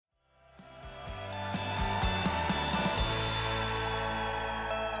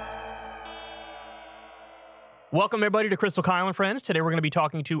Welcome, everybody, to Crystal Kyle and Friends. Today, we're going to be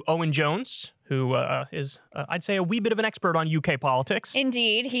talking to Owen Jones, who is, I'd say, a wee bit of an expert on UK politics.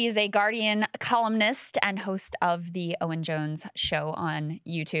 Indeed. He's a Guardian columnist and host of the Owen Jones Show on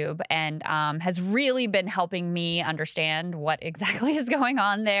YouTube, and has really been helping me understand what exactly is going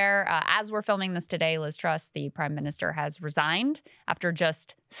on there. As we're filming this today, Liz Truss, the Prime Minister, has resigned after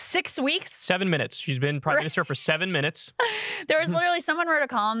just 6 weeks. 7 minutes. She's been Prime Minister for 7 minutes. There was literally someone wrote a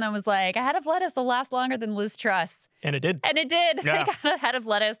column that was like, a head of lettuce will last longer than Liz Truss. And it did. And it did. Yeah. They got a head of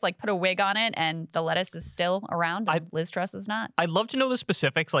lettuce, like put a wig on it, and the lettuce is still around, and Liz Truss is not. I'd love to know the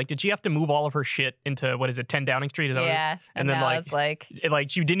specifics. Like, did she have to move all of her shit into, 10 Downing Street? Is that Yeah. And then, now it's like,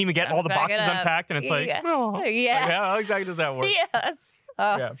 she didn't even get all the boxes unpacked, and it's like, oh. Yeah. Like, how exactly does that work? Yes.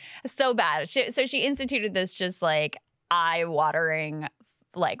 Oh, yeah. So bad. So she instituted this just like eye-watering,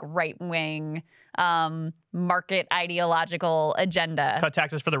 like right-wing market ideological agenda. Cut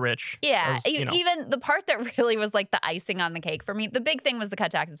taxes for the rich. Yeah. Even the part that really was like the icing on the cake for me, the big thing was the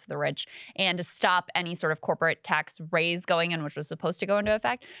cut taxes for the rich and to stop any sort of corporate tax raise going in, which was supposed to go into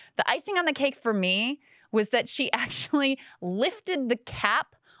effect. The icing on the cake for me was that she actually lifted the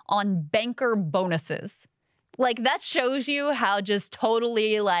cap on banker bonuses. Like, that shows you how just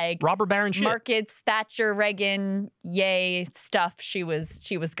totally, like, robber baron shit. Markets, Thatcher, Reagan, yay stuff she was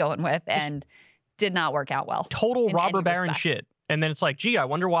going with, and did not work out well. Total robber baron shit. And then it's like, gee, I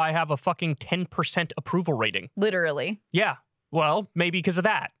wonder why I have a fucking 10% approval rating. Literally. Yeah. Well, maybe because of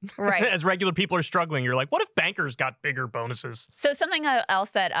that. Right. As regular people are struggling, you're like, what if bankers got bigger bonuses? So something else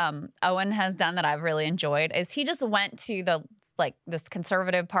that Owen has done that I've really enjoyed is he just went to this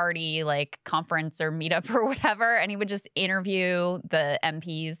conservative party, like, conference or meetup or whatever, and he would just interview the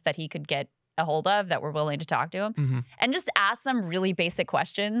MPs that he could get a hold of that were willing to talk to him, and just ask them really basic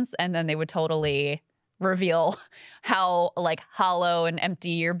questions, and then they would totally reveal how, like, hollow and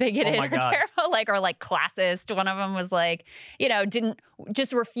empty or bigoted or terrible, like, or like classist. One of them was like, didn't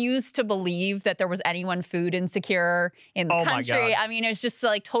just refuse to believe that there was anyone food insecure in the country. I mean, it was just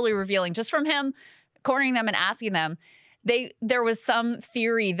like totally revealing just from him cornering them and asking them. There was some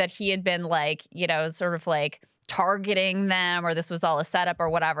theory that he had been like, sort of like targeting them, or this was all a setup or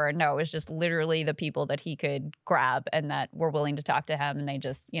whatever. No, it was just literally the people that he could grab and that were willing to talk to him, and they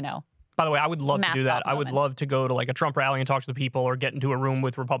just, By the way, I would love to do that. I would love to go to like a Trump rally and talk to the people, or get into a room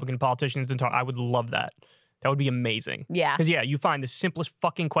with Republican politicians and talk. I would love that. That would be amazing. Yeah. Because, you find the simplest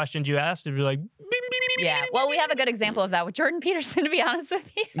fucking questions you ask, and be like, yeah. Well, we have a good example of that with Jordan Peterson, to be honest with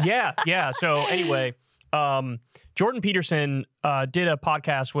you. Yeah. So anyway, Jordan Peterson did a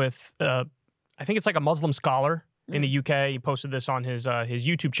podcast with, I think it's like a Muslim scholar in the UK. He posted this on his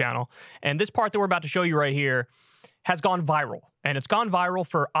YouTube channel. And this part that we're about to show you right here has gone viral. And it's gone viral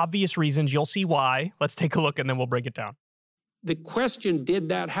for obvious reasons. You'll see why. Let's take a look, and then we'll break it down. The question, did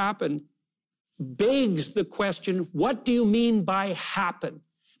that happen, begs the question, what do you mean by happen?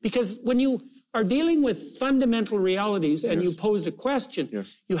 Because when you are dealing with fundamental realities and you pose a question,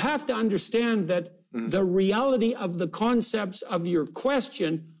 you have to understand that the reality of the concepts of your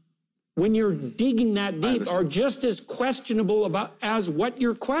question, when you're digging that deep, are just as questionable as what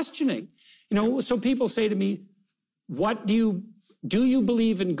you're questioning. So people say to me, do you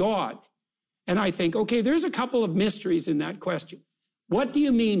believe in God? And I think, okay, there's a couple of mysteries in that question. What do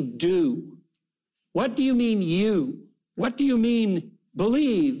you mean do? What do you mean you? What do you mean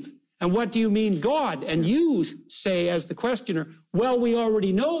believe? And what do you mean God? And you say, as the questioner, well, we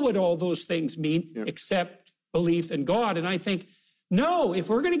already know what all those things mean, except belief in God. And I think, no, if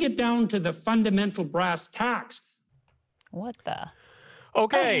we're going to get down to the fundamental brass tacks. What the?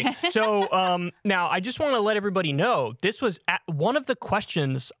 Okay, so now I just want to let everybody know, this was one of the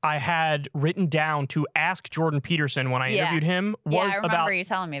questions I had written down to ask Jordan Peterson when I interviewed him. Was I remember about you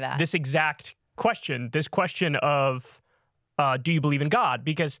telling me that. This exact question, this question of, do you believe in God?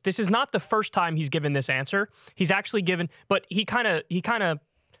 Because this is not the first time he's given this answer. He's actually given, but he kind of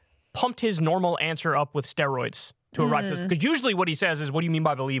pumped his normal answer up with steroids to arrive to this. Because usually what he says is, what do you mean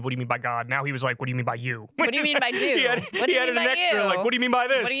by believe? What do you mean by God? Now he was like, what do you mean by you? What do you mean by do? What do you mean by you? Like, what do you mean by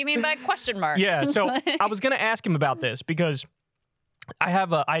this? What do you mean by question mark? Yeah, so I was going to ask him about this because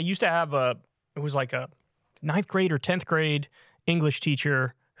I used to have it was like a 9th grade or 10th grade English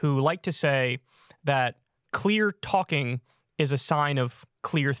teacher who liked to say that clear talking is a sign of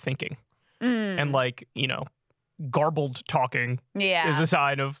clear thinking. And like, garbled talking is a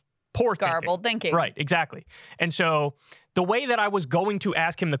sign of poor thinking. Garbled thinking. Right, exactly. And so the way that I was going to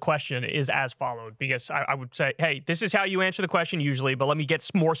ask him the question is as followed, because I would say, hey, this is how you answer the question usually, but let me get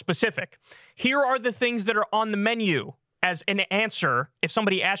more specific. Here are the things that are on the menu as an answer if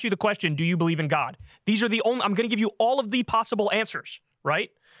somebody asks you the question, do you believe in God? These are the only, I'm going to give you all of the possible answers, right?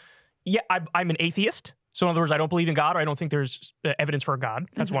 Yeah, I'm an atheist. So in other words, I don't believe in God, or I don't think there's evidence for a God.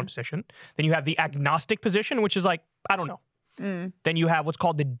 That's one position. Then you have the agnostic position, which is like, I don't know. Then you have what's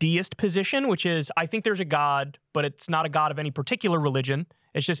called the deist position, which is, I think there's a God, but it's not a God of any particular religion.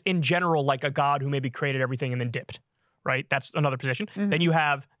 It's just in general like a God who maybe created everything and then dipped, right? That's another position. Then you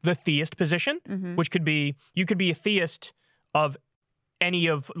have the theist position, which could be, you could be a theist of any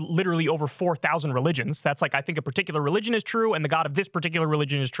of literally over 4,000 religions. That's like, I think a particular religion is true and the God of this particular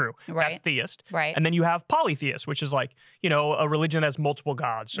religion is true. Right. That's theist. Right. And then you have polytheist, which is like, you know, a religion that has multiple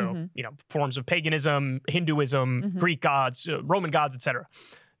gods. So, you know, forms of paganism, Hinduism, Greek gods, Roman gods, etc.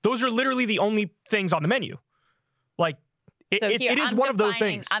 Those are literally the only things on the menu. Like, it is one of those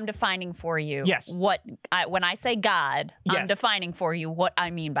things. I'm defining for you. Yes. When I say God, I'm defining for you what I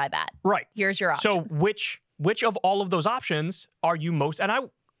mean by that. Right. Here's your option. So which of all of those options are you most, and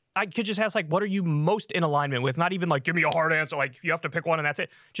I could just ask, like, what are you most in alignment with? Not even like, give me a hard answer, like, you have to pick one and that's it.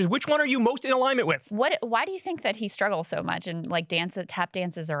 Just which one are you most in alignment with? Why do you think that he struggles so much and like tap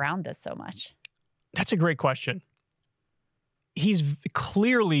dances around this so much? That's a great question. He's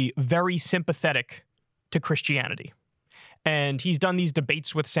clearly very sympathetic to Christianity. And he's done these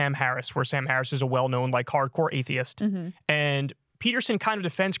debates with Sam Harris, where Sam Harris is a well-known, like, hardcore atheist. And Peterson kind of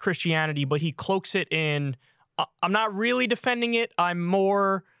defends Christianity, but he cloaks it in, I'm not really defending it. I'm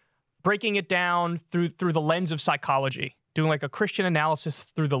more breaking it down through the lens of psychology, doing like a Christian analysis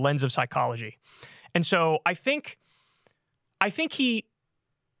through the lens of psychology. And so I think he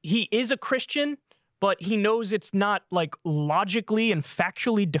is a Christian, but he knows it's not like logically and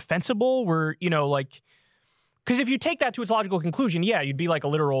factually defensible, where, you know, like, because if you take that to its logical conclusion, yeah, you'd be like a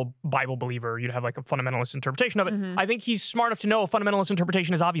literal Bible believer. You'd have like a fundamentalist interpretation of it. I think he's smart enough to know a fundamentalist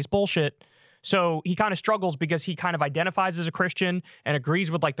interpretation is obvious bullshit. So he kind of struggles because he kind of identifies as a Christian and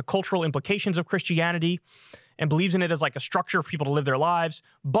agrees with like the cultural implications of Christianity and believes in it as like a structure for people to live their lives.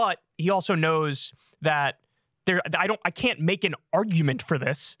 But he also knows that I can't make an argument for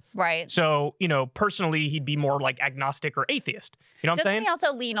this. Right. So, you know, personally, he'd be more like agnostic or atheist. You know what I'm saying? Doesn't he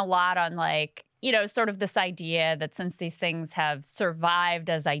also lean a lot on like, you know, sort of this idea that since these things have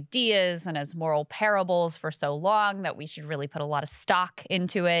survived as ideas and as moral parables for so long, that we should really put a lot of stock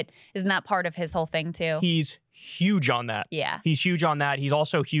into it? Isn't that part of his whole thing too? He's huge on that. Yeah. He's huge on that. He's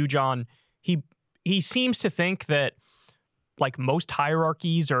also huge on, he seems to think that like most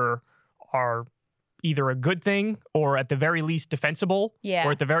hierarchies are either a good thing or at the very least defensible,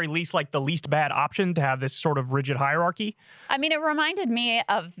 or at the very least like the least bad option to have this sort of rigid hierarchy. I mean, it reminded me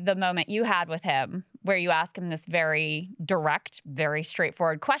of the moment you had with him where you ask him this very direct, very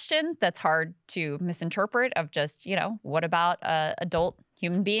straightforward question that's hard to misinterpret of just, you know, what about adult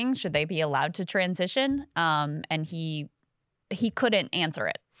human beings? Should they be allowed to transition? And he couldn't answer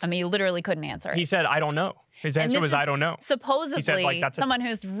it. I mean, he literally couldn't answer it. He said, I don't know. His answer was, I don't know. Supposedly, said, like, someone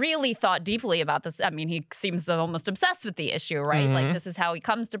who's really thought deeply about this. I mean, he seems almost obsessed with the issue, right? Like, this is how he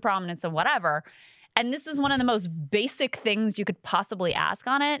comes to prominence and whatever. And this is one of the most basic things you could possibly ask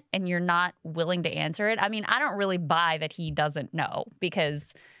on it, and you're not willing to answer it. I mean, I don't really buy that he doesn't know, because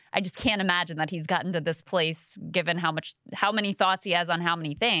I just can't imagine that he's gotten to this place, given how many thoughts he has on how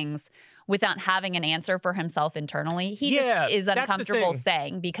many things, without having an answer for himself internally. He just is uncomfortable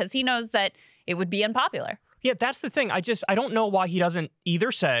saying, because he knows that it would be unpopular. Yeah, that's the thing. I don't know why he doesn't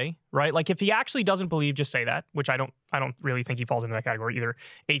either say, right? Like, if he actually doesn't believe, just say that, which I don't really think he falls into that category either.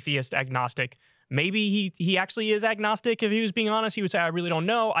 Atheist, agnostic. Maybe he actually is agnostic. If he was being honest, he would say, I really don't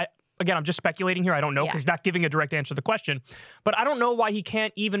know. Again, I'm just speculating here. I don't know, because he's not giving a direct answer to the question. But I don't know why he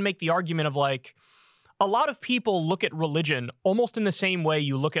can't even make the argument of, like, a lot of people look at religion almost in the same way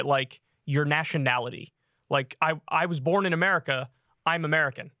you look at, like, your nationality. Like, I was born in America. I'm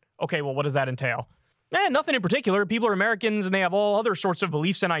American. Okay, well, what does that entail? Nothing in particular. People are Americans and they have all other sorts of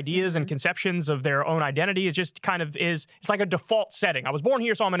beliefs and ideas and conceptions of their own identity. It just kind of is, it's like a default setting. I was born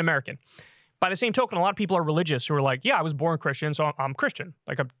here, so I'm an American. By the same token, a lot of people are religious who are like, yeah, I was born Christian, so I'm Christian.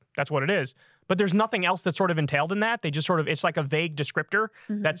 Like, that's what it is. But there's nothing else that's sort of entailed in that. They just sort of, it's like a vague descriptor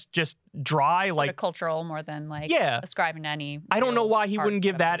that's just dry. Sort like of cultural more than like ascribing to any. I don't know why he wouldn't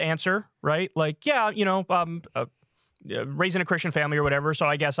give that answer, right? Like, yeah, you know, raised in a Christian family or whatever, so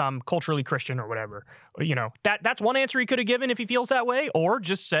I guess I'm culturally Christian or whatever. You know, that's one answer he could have given if he feels that way, or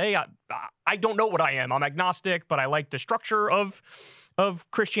just say, I don't know what I am. I'm agnostic, but I like the structure of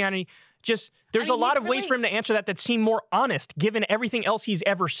Christianity. Just, there's a lot of ways for him to answer that seem more honest, given everything else he's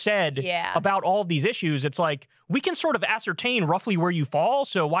ever said about all of these issues. It's like, we can sort of ascertain roughly where you fall,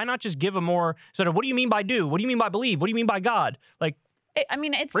 so why not just give a more sort of, what do you mean by do? What do you mean by believe? What do you mean by God? Like, I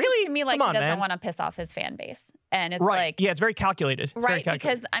mean, it seems to me like he doesn't want to piss off his fan base. And it's like... Yeah, it's very calculated. Right,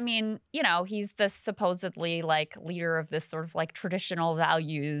 because, I mean, you know, he's the supposedly, like, leader of this sort of, like, traditional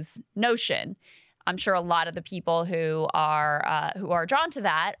values notion. I'm sure a lot of the people who are drawn to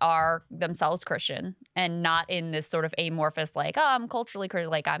that are themselves Christian and not in this sort of amorphous, like, oh, I'm culturally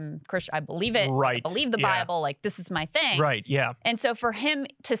Christian, like I'm Christian, I believe it, Right. I believe the Bible, like this is my thing. Right, yeah. And so for him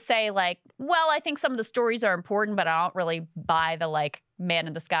to say like, well, I think some of the stories are important, but I don't really buy the like man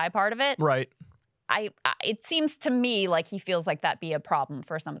in the sky part of it. Right. It seems to me like he feels like that'd be a problem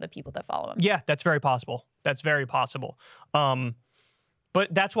for some of the people that follow him. Yeah, that's very possible. That's very possible. But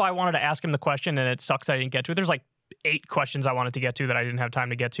that's why I wanted to ask him the question, and it sucks I didn't get to it. There's like 8 questions I wanted to get to that I didn't have time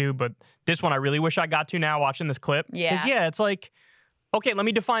to get to, but this one I really wish I got to now watching this clip. Yeah. 'Cause, yeah, it's like, okay, let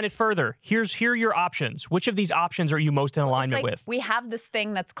me define it further. Here are your options. Which of these options are you most in alignment with? We have this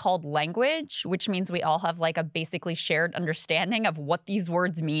thing that's called language, which means we all have like a basically shared understanding of what these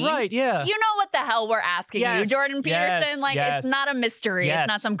words mean. Right, yeah. You know what the hell we're asking you, Jordan Peterson. It's not a mystery. Yes. It's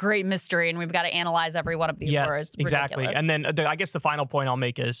not some great mystery, and we've got to analyze every one of these words. Exactly. Ridiculous. And then I guess the final point I'll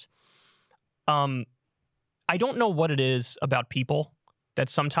make is, I don't know what it is about people that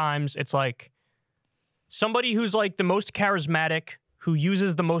sometimes it's like somebody who's like the most charismatic, who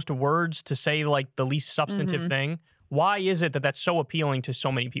uses the most words to say like the least substantive thing. Why is it that that's so appealing to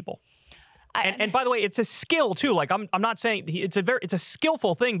so many people? And by the way, it's a skill too. Like I'm not saying it's a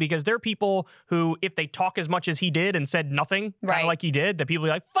skillful thing, because there are people who, if they talk as much as he did and said nothing, kind of like he did, that people are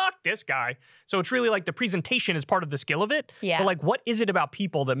like, fuck this guy. So it's really like the presentation is part of the skill of it. Yeah. But like, what is it about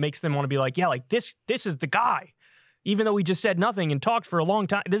people that makes them want to be like, yeah, like this is the guy. Even though he just said nothing and talked for a long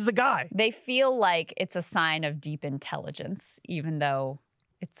time, this is the guy. They feel like it's a sign of deep intelligence, even though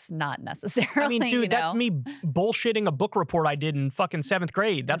it's not necessarily. I mean, dude, that's me bullshitting a book report I did in fucking 7th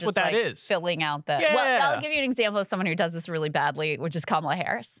grade. That's what that is. Filling out the. Yeah. Well, I'll give you an example of someone who does this really badly, which is Kamala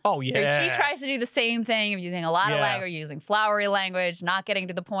Harris. Oh, yeah. She tries to do the same thing of using a lot of language, using flowery language, not getting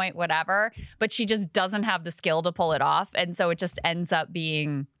to the point, whatever. But she just doesn't have the skill to pull it off. And so it just ends up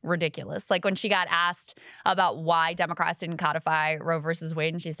being ridiculous. Like when she got asked about why Democrats didn't codify Roe versus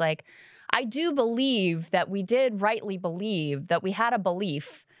Wade, and she's like, I do believe that we did rightly believe that we had a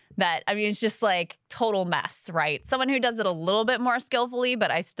belief that, I mean, it's just like total mess, right? Someone who does it a little bit more skillfully, but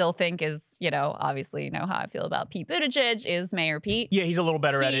I still think is, obviously, how I feel about Pete Buttigieg is Mayor Pete. Yeah, he's a little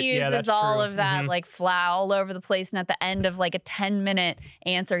better at it. He uses all of that like flow all over the place. And at the end of like a 10-minute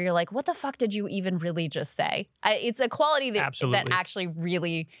answer, you're like, what the fuck did you even really just say? It's a quality that actually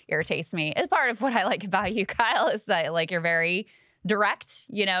really irritates me. It's part of what I like about you, Kyle, is that like you're very direct.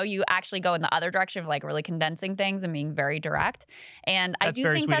 You actually go in the other direction of like really condensing things and being very direct. And I do think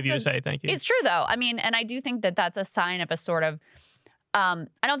that's very sweet of you to say. Thank you. It's true though. I mean, and I do think that that's a sign of a sort of, I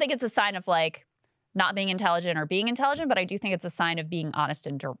don't think it's a sign of like not being intelligent or being intelligent, but I do think it's a sign of being honest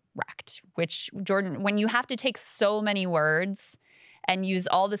and direct, which, Jordan, when you have to take so many words and use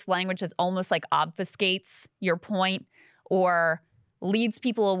all this language that's almost like obfuscates your point or leads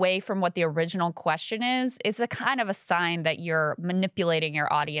people away from what the original question is, it's a kind of a sign that you're manipulating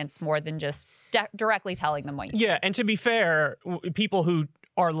your audience more than just directly telling them what you think. Yeah, and to be fair, people who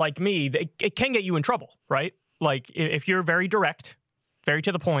are like me, it can get you in trouble, right? Like, if you're very direct, very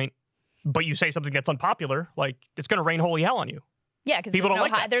to the point, but you say something that's unpopular, like, it's going to rain holy hell on you. Yeah, because people don't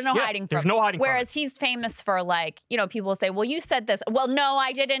like that. There's no hiding from it. There's no hiding from it. Whereas he's famous for like, people will say, well, you said this. Well, no,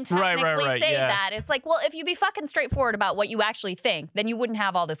 I didn't technically say that. It's like, well, if you be fucking straightforward about what you actually think, then you wouldn't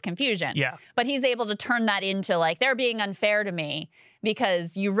have all this confusion. Yeah. But he's able to turn that into like, they're being unfair to me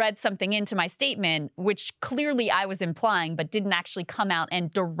because you read something into my statement, which clearly I was implying, but didn't actually come out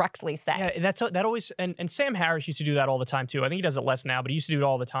and directly say. Yeah, that always, and Sam Harris used to do that all the time too. I think he does it less now, but he used to do it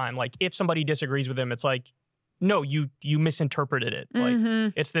all the time. Like, if somebody disagrees with him, it's like, no, you misinterpreted it.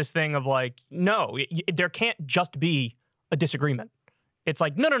 Like, it's this thing of like, no, there can't just be a disagreement. It's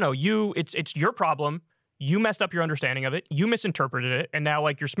like, no, it's your problem. You messed up your understanding of it. You misinterpreted it. And now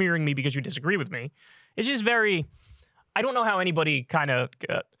like you're smearing me because you disagree with me. It's just very, I don't know how anybody kind of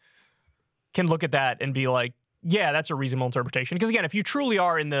can look at that and be like, yeah, that's a reasonable interpretation. Because again, if you truly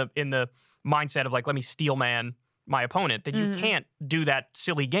are in the mindset of like, let me steel man my opponent, then you can't do that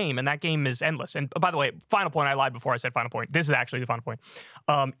silly game, and that game is endless. And by the way, final point, I lied before I said final point. This is actually the final point.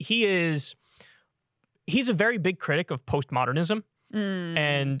 He's a very big critic of postmodernism.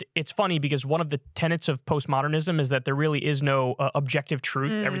 And it's funny because one of the tenets of postmodernism is that there really is no objective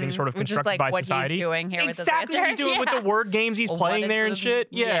truth. Everything's sort of constructed by society. He's doing here exactly with what he's doing with the word games he's playing there and shit.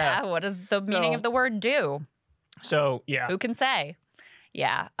 Yeah. What does the meaning of the word do? So, yeah. Who can say?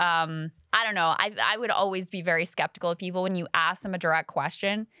 Yeah. I don't know. I would always be very skeptical of people when you ask them a direct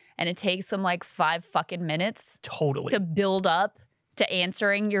question and it takes them like 5 fucking minutes to build up to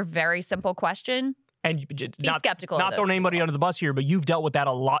answering your very simple question. And be skeptical. Not throwing anybody under the bus here, but you've dealt with that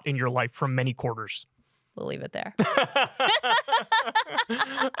a lot in your life from many quarters. We'll leave it there.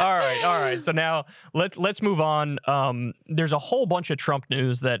 All right. So now let's move on. There's a whole bunch of Trump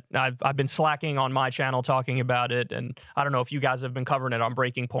news that I've been slacking on my channel talking about it, and I don't know if you guys have been covering it on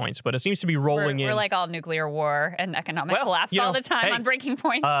Breaking Points, but it seems to be rolling in. We're like all nuclear war and economic collapse all the time on Breaking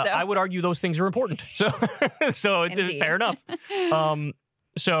Points. I would argue those things are important. So it's fair enough.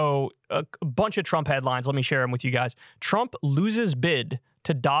 So a bunch of Trump headlines. Let me share them with you guys. Trump loses bid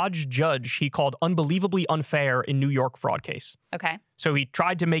to dodge judge he called unbelievably unfair in New York fraud case. Okay. So he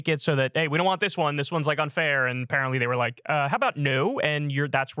tried to make it so that, hey, we don't want this one. This one's like unfair. And apparently they were like, how about no? And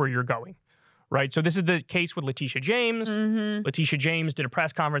that's where you're going. Right. So this is the case with Letitia James. Mm-hmm. Letitia James did a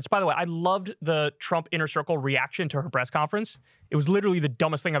press conference. By the way, I loved the Trump Inner Circle reaction to her press conference. It was literally the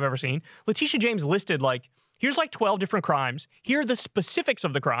dumbest thing I've ever seen. Letitia James listed here's 12 different crimes. Here are the specifics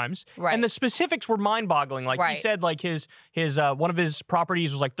of the crimes. Right. And the specifics were mind-boggling. He said his one of his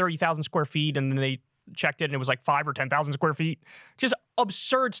properties was 30,000 square feet, and then they checked it and it was 5 or 10,000 square feet. Just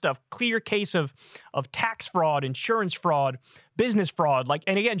absurd stuff. Clear case of tax fraud, insurance fraud, business fraud.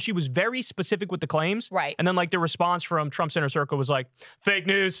 And again, she was very specific with the claims. Right. And then the response from Trump's Inner Circle was fake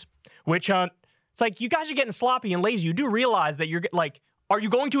news, witch hunt. It's you guys are getting sloppy and lazy. You do realize that you're are you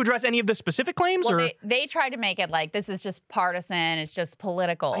going to address any of the specific claims? Well, or? They tried to make it this is just partisan, it's just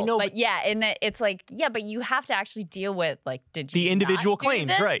political. I know, but yeah, it's but you have to actually deal with did you the individual not do claims,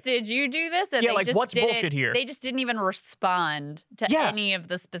 this? right? Did you do this? And yeah, they just what's bullshit here? They just didn't even respond to any of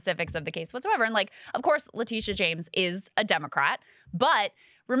the specifics of the case whatsoever. And of course, Letitia James is a Democrat, but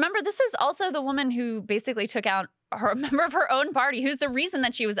remember, this is also the woman who basically took out a member of her own party, who's the reason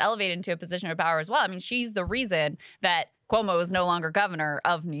that she was elevated into a position of power as well. I mean, she's the reason that Cuomo is no longer governor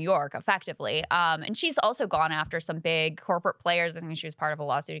of New York, effectively. And she's also gone after some big corporate players. I think she was part of a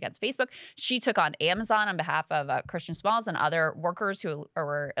lawsuit against Facebook. She took on Amazon on behalf of Christian Smalls and other workers who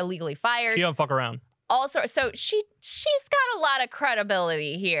were illegally fired. She don't fuck around. Also, so she's got a lot of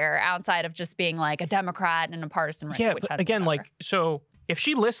credibility here outside of just being a Democrat and a partisan race. Yeah, but again, so if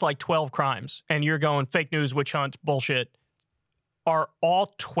she lists 12 crimes and you're going fake news, witch hunt, bullshit, are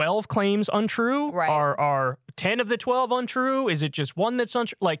all 12 claims untrue? Right. Are 10 of the 12 untrue? Is it just one that's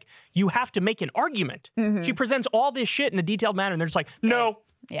untrue? You have to make an argument. Mm-hmm. She presents all this shit in a detailed manner, and they're just no.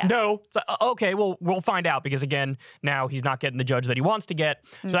 Yeah. No. It's okay, well, we'll find out because, again, now he's not getting the judge that he wants to get.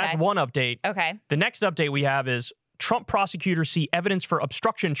 So that's one update. Okay. The next update we have is Trump prosecutors see evidence for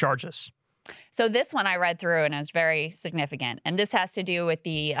obstruction charges. So this one I read through and is very significant. And this has to do with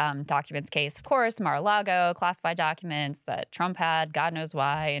the documents case, of course, Mar-a-Lago, classified documents that Trump had, God knows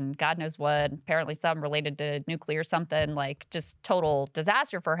why, and God knows what, apparently some related to nuclear something, just total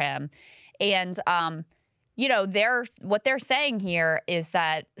disaster for him. And, what they're saying here is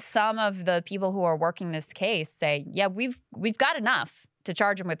that some of the people who are working this case say, yeah, we've got enough to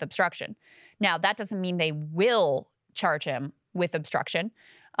charge him with obstruction. Now, that doesn't mean they will charge him with obstruction.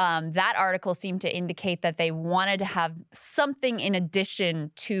 That article seemed to indicate that they wanted to have something in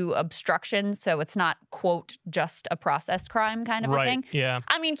addition to obstruction, so it's not, quote, just a process crime kind of a thing. Yeah.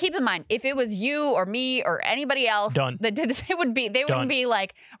 I mean, keep in mind, if it was you or me or anybody else that did this, they wouldn't be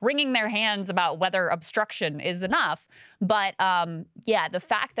wringing their hands about whether obstruction is enough. But the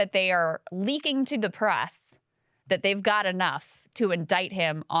fact that they are leaking to the press that they've got enough to indict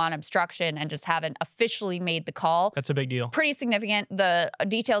him on obstruction and just haven't officially made the call. That's a big deal. Pretty significant. The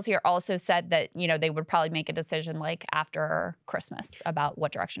details here also said that, they would probably make a decision after Christmas about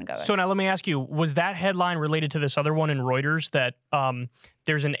what direction to go in. So now let me ask you, was that headline related to this other one in Reuters that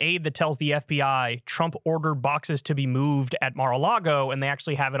there's an aide that tells the FBI Trump ordered boxes to be moved at Mar-a-Lago and they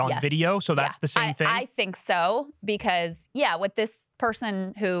actually have it on video? So that's the same thing? I think so because, what this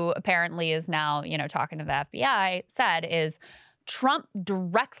person who apparently is now, talking to the FBI said is Trump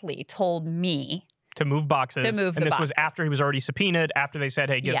directly told me to move boxes. And this was after he was already subpoenaed, after they said,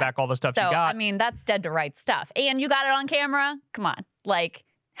 hey, give back all the stuff you got. I mean, that's dead to rights stuff. And you got it on camera? Come on.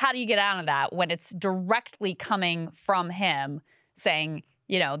 How do you get out of that when it's directly coming from him saying,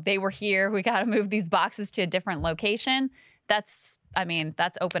 they were here, we got to move these boxes to a different location? That's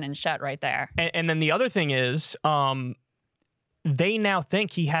open and shut right there. And then the other thing is, they now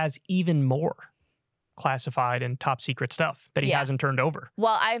think he has even more classified and top secret stuff that he hasn't turned over.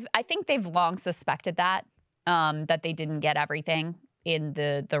 Well, I think they've long suspected that they didn't get everything in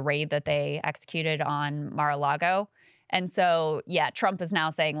the raid that they executed on Mar-a-Lago. And so, Trump is now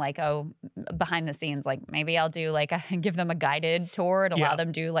saying behind the scenes, maybe I'll do give them a guided tour and allow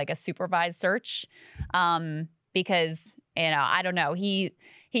them to do a supervised search. Because, I don't know.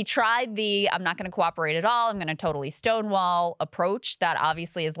 He tried the I'm not going to cooperate at all, I'm going to totally stonewall approach. That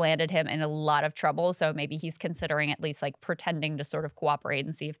obviously has landed him in a lot of trouble. So maybe he's considering at least pretending to sort of cooperate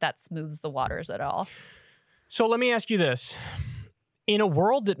and see if that smooths the waters at all. So let me ask you this. In a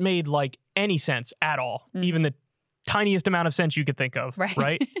world that made like any sense at all, even the tiniest amount of sense you could think of,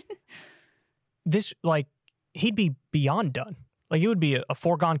 right? This, like, he'd be beyond done. Like, it would be a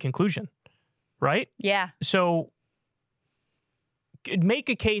foregone conclusion, right? Yeah. So make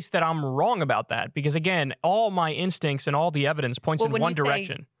a case that I'm wrong about that, because again, all my instincts and all the evidence points in one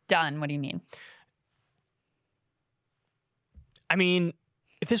direction. Done, what do you mean? I mean,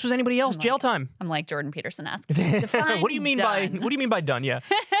 if this was anybody else, jail time. I'm like Jordan Peterson asked. What do you mean by done? Yeah.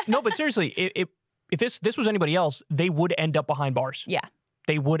 No, but seriously, if this was anybody else, they would end up behind bars. Yeah.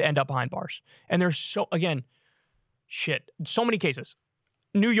 They would end up behind bars. And there's so many cases.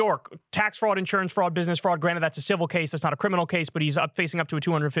 New York, tax fraud, insurance fraud, business fraud. Granted, that's a civil case. That's not a criminal case, but he's facing up to a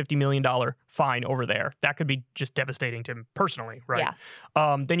 $250 million fine over there. That could be just devastating to him personally, right?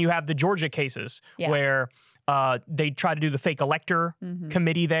 Yeah. Then you have the Georgia cases where they try to do the fake elector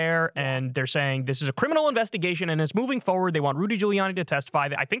committee there, and they're saying this is a criminal investigation and it's moving forward. They want Rudy Giuliani to testify.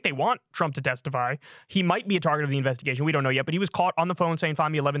 I think they want Trump to testify. He might be a target of the investigation. We don't know yet, but he was caught on the phone saying,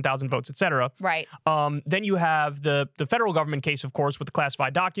 find me 11,000 votes, etc. Right. Then you have the federal government case, of course, with the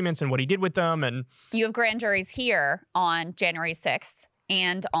classified documents and what he did with them. And you have grand juries here on January 6th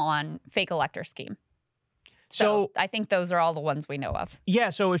and on fake elector scheme. So I think those are all the ones we know of. Yeah,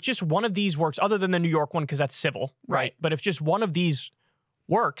 so if just one of these works, other than the New York one, because that's civil, right? But if just one of these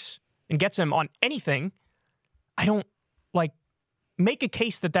works and gets him on anything, I don't, like, make a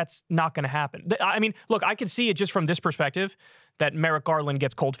case that that's not going to happen. I mean, look, I can see it just from this perspective that Merrick Garland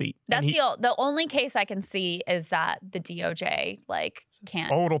gets cold feet. That's the only case I can see is that the DOJ, like,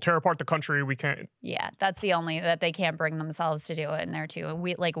 can't. Oh, it'll tear apart the country. We can't. Yeah, that's the only that they can't bring themselves to do it, and they're too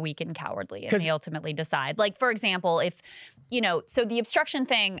weak and cowardly, and they ultimately decide. Like, for example, if so the obstruction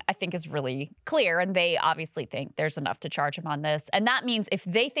thing I think is really clear, and they obviously think there's enough to charge him on this, and that means if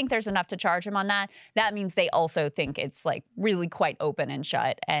they think there's enough to charge him on that, that means they also think it's like really quite open and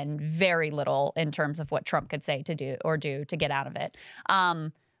shut, and very little in terms of what Trump could say to do to get out of it.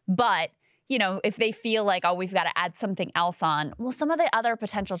 But if they feel like, oh, we've got to add something else on, well, some of the other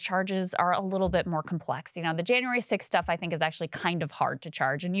potential charges are a little bit more complex. The January 6th stuff, I think, is actually kind of hard to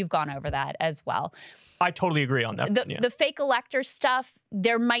charge, and you've gone over that as well. I totally agree on that. The fake elector stuff,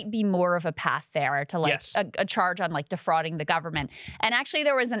 there might be more of a path there to like a charge on like defrauding the government. And actually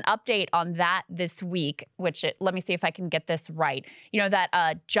there was an update on that this week, let me see if I can get this right.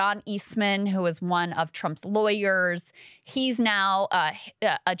 That John Eastman, who was one of Trump's lawyers, he's now,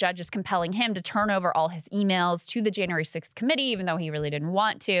 a judge is compelling him to turn over all his emails to the January 6th committee, even though he really didn't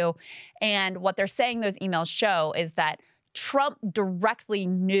want to. And what they're saying those emails show is that Trump directly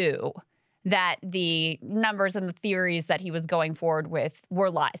knew that the numbers and the theories that he was going forward with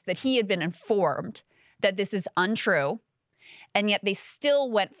were lies, that he had been informed that this is untrue, and yet they still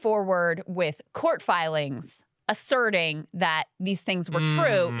went forward with court filings asserting that these things were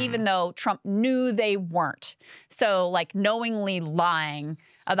true, even though Trump knew they weren't. So, like, knowingly lying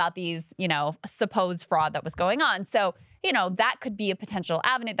about these, supposed fraud that was going on. So, that could be a potential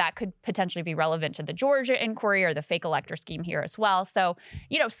avenue that could potentially be relevant to the Georgia inquiry or the fake elector scheme here as well. So,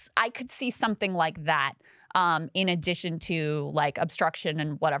 I could see something like that in addition to like obstruction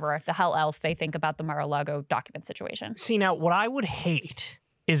and whatever the hell else they think about the Mar-a-Lago document situation. See, now what I would hate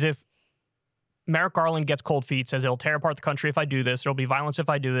is if Merrick Garland gets cold feet, says it'll tear apart the country if I do this, there'll be violence if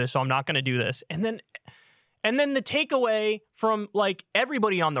I do this, so I'm not going to do this. And then the takeaway from like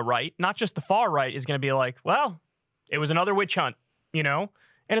everybody on the right, not just the far right, is going to be like, well, it was another witch hunt, And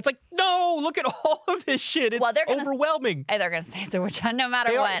it's like, no, look at all of this shit. It's overwhelming. They're going to say it's a witch hunt no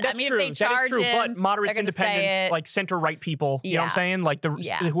matter what. That's true. If they charge him, but moderates, independents, like center-right people, you know what I'm saying? Like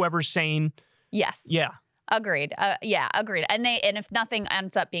whoever's sane. Yes. Yeah. Agreed. Agreed. And if nothing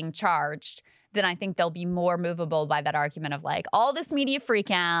ends up being charged, then I think they'll be more movable by that argument of like all this media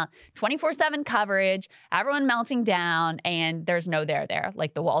freak out, 24/7 coverage, everyone melting down, and there's no there.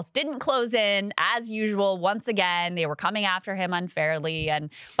 Like the walls didn't close in as usual. Once again, they were coming after him unfairly. And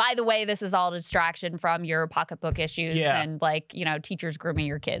by the way, this is all a distraction from your pocketbook issues and like, teachers grooming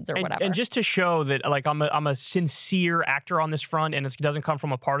your kids or whatever. And just to show that like I'm a sincere actor on this front and it doesn't come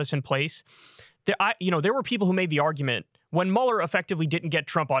from a partisan place. There were people who made the argument when Mueller effectively didn't get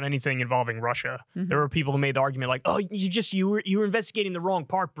Trump on anything involving Russia. There were people who made the argument like, oh, you were investigating the wrong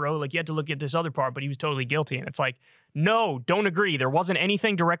part, bro. Like you had to look at this other part, but he was totally guilty. And it's like, no, don't agree. There wasn't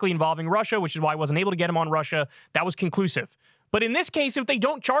anything directly involving Russia, which is why I wasn't able to get him on Russia. That was conclusive. But in this case, if they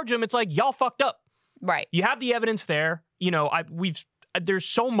don't charge him, it's like, y'all fucked up. Right. You have the evidence there. There's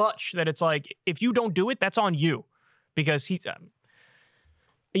so much that it's like, if you don't do it, that's on you. Because he's...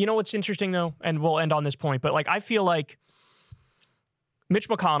 what's interesting, though, and we'll end on this point, but like I feel like Mitch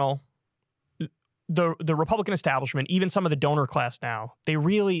McConnell, the Republican establishment, even some of the donor class now,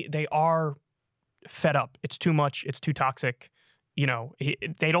 they are fed up. It's too much. It's too toxic. You know,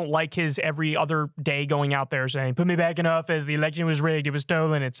 they don't like his every other day going out there saying, put me back in office, the election was rigged, it was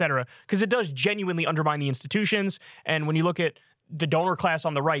stolen, etc. Because it does genuinely undermine the institutions. And when you look at the donor class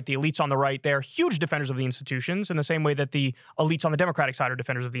on the right, the elites on the right, they're huge defenders of the institutions in the same way that the elites on the Democratic side are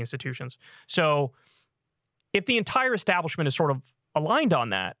defenders of the institutions. So if the entire establishment is sort of aligned on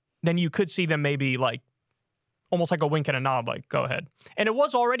that, then you could see them maybe like almost like a wink and a nod, like, go ahead. And it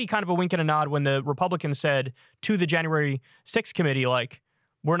was already kind of a wink and a nod when the Republicans said to the January 6th committee, like,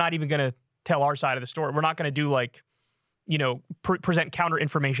 we're not even going to tell our side of the story. We're not going to do like, you know, present counter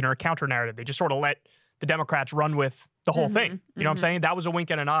information or a counter narrative. They just sort of let the Democrats run with the whole thing. You know what I'm saying? That was a wink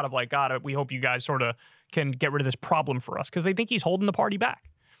and a nod of like, God, we hope you guys sort of can get rid of this problem for us, because they think he's holding the party back.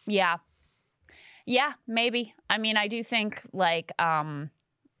 Yeah. Yeah, maybe. I mean, I do think like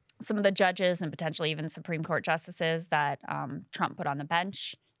some of the judges and potentially even Supreme Court justices that Trump put on the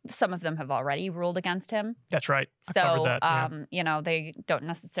bench, some of them have already ruled against him. That's right. So, yeah. you know, they don't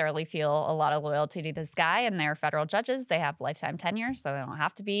necessarily feel a lot of loyalty to this guy, and they're federal judges. They have lifetime tenure, so they don't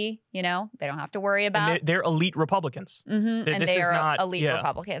have to be, you know, they don't have to worry about. And they're elite Republicans. And they are elite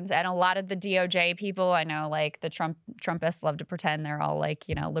Republicans. And a lot of the DOJ people, I know, like the Trumpists love to pretend they're all like,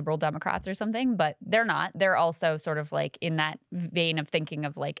 you know, liberal Democrats or something, but they're not. They're also sort of like in that vein of thinking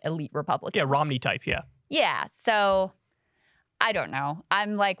of like elite Republicans. Yeah, Romney type, yeah. Yeah, so I don't know.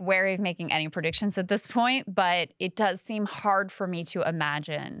 I'm like wary of making any predictions at this point, but it does seem hard for me to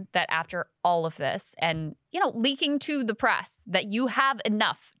imagine that after all of this and, you know, leaking to the press that you have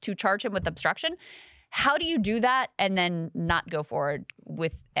enough to charge him with obstruction. How do you do that and then not go forward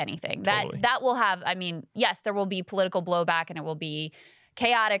with anything? Totally. That will have, I mean, yes, there will be political blowback and it will be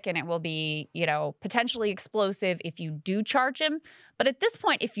chaotic and it will be, you know, potentially explosive if you do charge him. But at this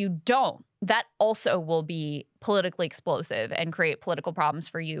point, if you don't, that also will be politically explosive and create political problems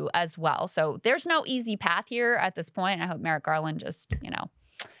for you as well. So there's no easy path here at this point. I hope Merrick Garland just, you know,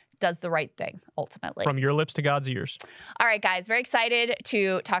 does the right thing ultimately. From your lips to God's ears. All right, guys, very excited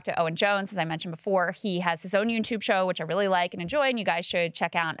to talk to Owen Jones. As I mentioned before, he has his own YouTube show, which I really like and enjoy, and you guys should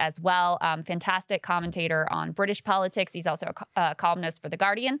check out as well. Fantastic commentator on British politics. He's also a columnist for The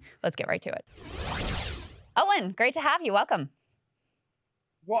Guardian. Let's get right to it. Owen, great to have you. Welcome.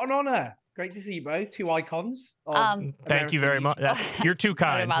 What an honor. Great to see you both. Two icons. Thank you very much. You're too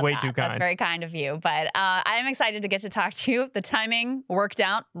kind. Way too kind. That's very kind of you. But I'm excited to get to talk to you. The timing worked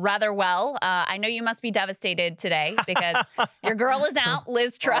out rather well. I know you must be devastated today because your girl is out.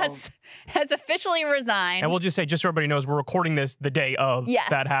 Liz Truss has officially resigned. And we'll just say, just so everybody knows, we're recording this the day of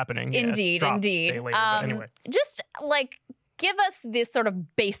that happening. Indeed, indeed. Day later, but anyway. Just like give us this sort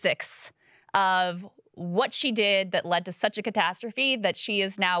of basics of what she did that led to such a catastrophe that she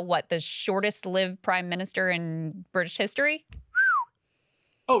is now, what, the shortest lived prime minister in British history?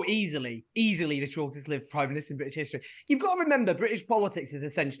 Oh, easily the shortest lived prime minister in British history. You've got to remember, British politics is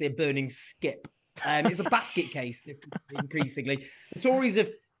essentially a burning skip. It's a basket case, increasingly. The Tories have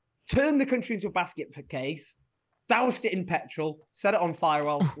turned the country into a basket case, doused it in petrol, set it on fire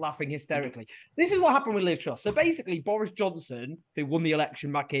whilst laughing hysterically. This is what happened with Liz Truss. So basically, Boris Johnson, who won the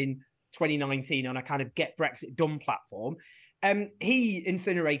election back in 2019 on a kind of get Brexit done platform, he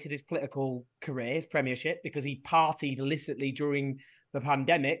incinerated his political career, his premiership, because he partied illicitly during the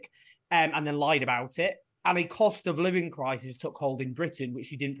pandemic and then lied about it. And a cost of living crisis took hold in Britain, which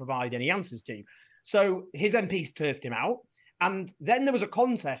he didn't provide any answers to. So his MPs turfed him out. And then there was a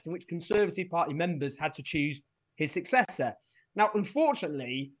contest in which Conservative Party members had to choose his successor. Now,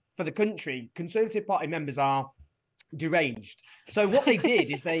 unfortunately for the country, Conservative Party members are deranged. So what they did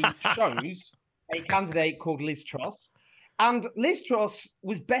is they chose a candidate called Liz Truss. And Liz Truss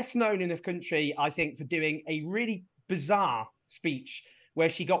was best known in this country, I think, for doing a really bizarre speech where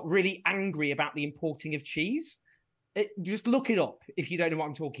she got really angry about the importing of cheese. Just look it up if you don't know what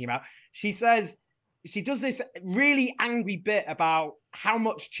I'm talking about. She says, she does this really angry bit about how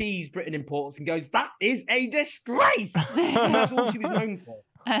much cheese Britain imports and goes, that is a disgrace. And that's all she was known for.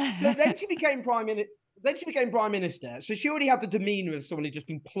 But then she became prime minister. So she already had the demeanour of someone who'd just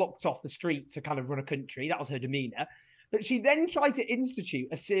been plucked off the street to kind of run a country. That was her demeanour. But she then tried to institute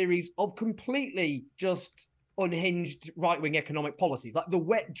a series of completely just unhinged right-wing economic policies, like the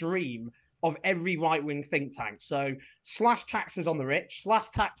wet dream of every right-wing think tank. So slash taxes on the rich, slash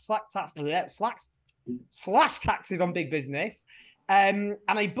taxes on big business, and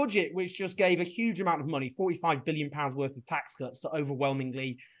a budget which just gave a huge amount of money, £45 billion worth of tax cuts to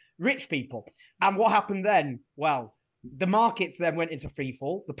overwhelmingly rich people. And what happened then? Well, the markets then went into free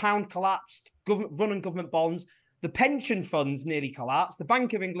fall. The pound collapsed, run on government bonds. The pension funds nearly collapsed. The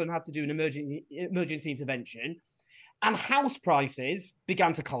Bank of England had to do an emergency intervention. And house prices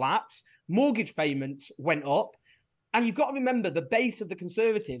began to collapse. Mortgage payments went up. And you've got to remember, the base of the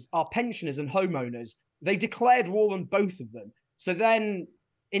Conservatives are pensioners and homeowners. They declared war on both of them. So then,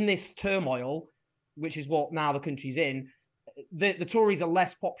 in this turmoil, which is what now the country's in, the Tories are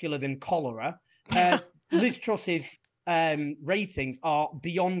less popular than cholera. Liz Truss's ratings are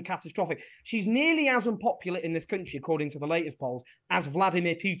beyond catastrophic. She's nearly as unpopular in this country, according to the latest polls, as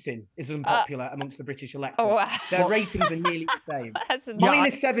Vladimir Putin is unpopular amongst the British electorate. Oh, wow. Their ratings are nearly the same. That's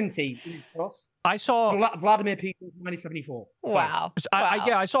Minus 70, Liz Truss. I saw Vladimir Putin minus 74. Wow.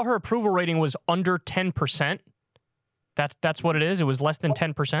 I saw her approval rating was under 10%. That's what it is. It was less than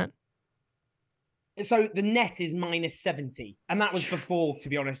 10%. So the net is minus 70. And that was before, to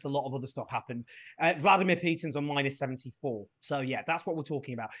be honest, a lot of other stuff happened. Vladimir Putin's on minus 74. So, yeah, that's what we're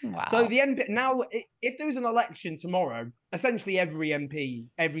talking about. Wow. So the MP, now, if there was an election tomorrow, essentially every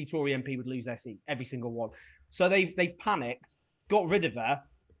Tory MP would lose their seat, every single one. So they've panicked, got rid of her.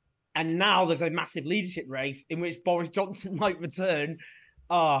 And now there's a massive leadership race in which Boris Johnson might return.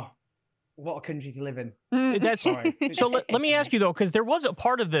 What a country to live in. So let me ask you, though, because there was a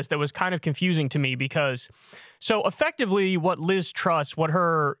part of this that was kind of confusing to me because, so effectively what Liz Truss, what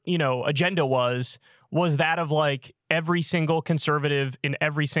her, agenda was that of like every single conservative in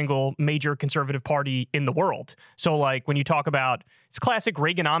every single major conservative party in the world. So like when you talk about, it's classic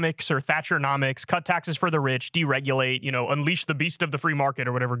Reaganomics or Thatcheronomics, cut taxes for the rich, deregulate, unleash the beast of the free market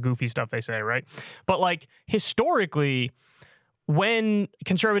or whatever goofy stuff they say, right? But like historically, when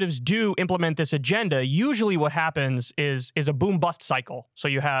conservatives do implement this agenda, usually what happens is a boom bust cycle. So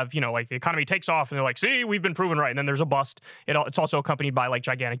you have, like the economy takes off and they're like, see, we've been proven right. And then there's a bust. It's also accompanied by like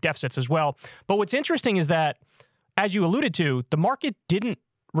gigantic deficits as well. But what's interesting is that, as you alluded to, the market didn't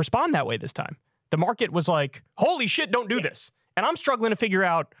respond that way this time. The market was like, holy shit, don't do this. And I'm struggling to figure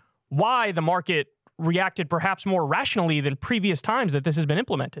out why the market reacted perhaps more rationally than previous times that this has been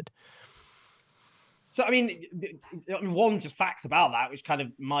implemented. So, I mean, one just fact about that, which kind of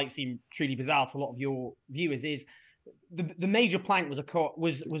might seem truly bizarre to a lot of your viewers, is the major plank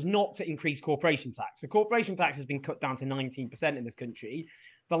was not to increase corporation tax. The corporation tax has been cut down to 19% in this country.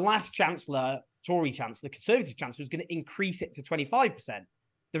 The last chancellor, Tory chancellor, Conservative chancellor, was going to increase it to 25%.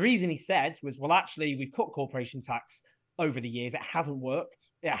 The reason he said was, well, actually, we've cut corporation tax over the years. It hasn't worked.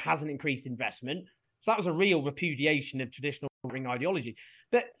 It hasn't increased investment. So that was a real repudiation of traditional ring ideology.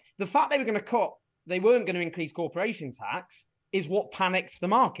 But the fact they weren't going to increase corporation tax is what panicked the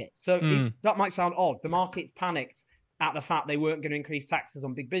market. So that might sound odd. The market's panicked at the fact they weren't going to increase taxes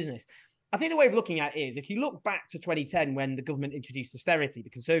on big business. I think the way of looking at it is, if you look back to 2010 when the government introduced austerity, the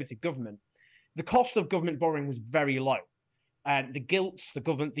Conservative government, the cost of government borrowing was very low. And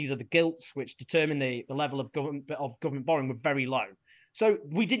these are the gilts which determine the level of government borrowing were very low. So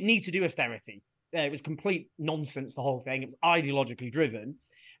we didn't need to do austerity. It was complete nonsense, the whole thing. It was ideologically driven.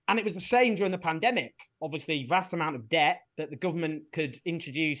 And it was the same during the pandemic. Obviously, vast amount of debt that the government could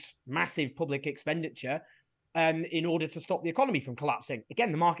introduce massive public expenditure in order to stop the economy from collapsing.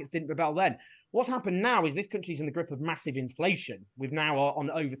 Again, the markets didn't rebel then. What's happened now is this country's in the grip of massive inflation. We've now on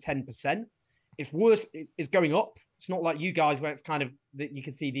over 10%. It's worse. It's going up. It's not like you guys where it's kind of that you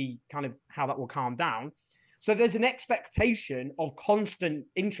can see the kind of how that will calm down. So there's an expectation of constant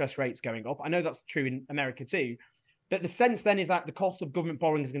interest rates going up. I know that's true in America too. But the sense then is that the cost of government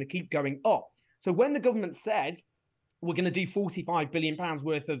borrowing is going to keep going up. So when the government said, we're going to do £45 billion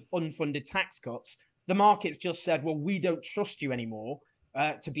worth of unfunded tax cuts, the markets just said, well, we don't trust you anymore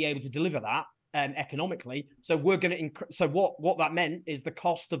to be able to deliver that economically. So we're going to, so what that meant is the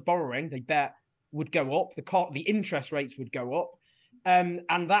cost of borrowing, they bet, would go up. The interest rates would go up.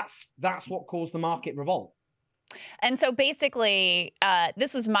 And that's what caused the market revolt. And so basically,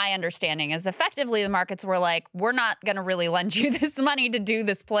 this was my understanding, is effectively the markets were like, we're not going to really lend you this money to do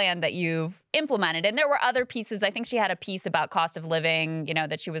this plan that you've implemented. And there were other pieces. I think she had a piece about cost of living,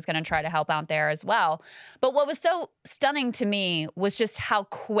 that she was going to try to help out there as well. But what was so stunning to me was just how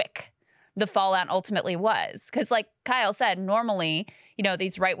quick the fallout ultimately was. Because like Kyle said, normally,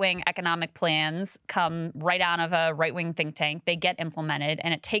 these right-wing economic plans come right out of a right-wing think tank. They get implemented,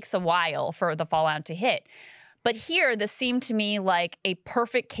 and it takes a while for the fallout to hit. But here, this seemed to me like a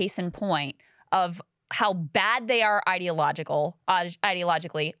perfect case in point of how bad they are ideologically,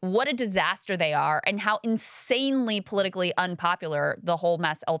 what a disaster they are, and how insanely politically unpopular the whole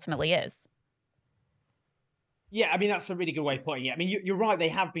mess ultimately is. Yeah, I mean, that's a really good way of putting it. I mean, you're right. They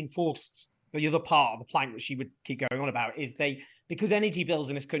have been forced. The other part of the plank that she would keep going on about is because energy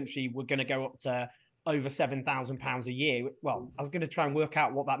bills in this country were going to go up to over £7,000 a year. Well, I was going to try and work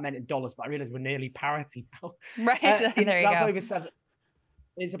out what that meant in dollars, but I realized we're nearly parity now. Right. There you that's go. over seven.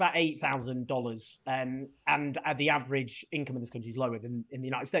 It's about $8,000, and the average income in this country is lower than in the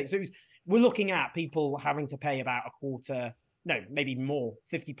United States. So we're looking at people having to pay about a quarter, no, maybe more,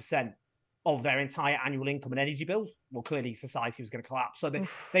 50% of their entire annual income and energy bills. Well, clearly society was going to collapse. So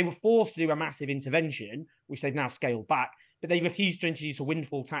they were forced to do a massive intervention, which they've now scaled back, but they refused to introduce a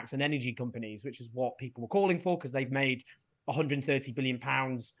windfall tax on energy companies, which is what people were calling for, because they've made £130 billion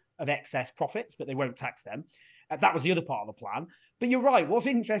of excess profits, but they won't tax them. That was the other part of the plan. But you're right. What's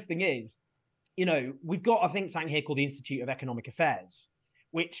interesting is, we've got a think tank here called the Institute of Economic Affairs,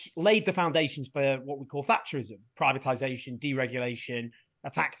 which laid the foundations for what we call Thatcherism, privatization, deregulation,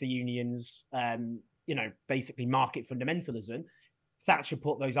 attack the unions, basically market fundamentalism. Thatcher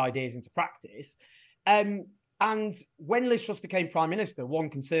put those ideas into practice. And when Liz Truss became Prime Minister, one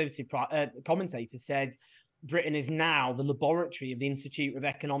Conservative commentator said, Britain is now the laboratory of the Institute of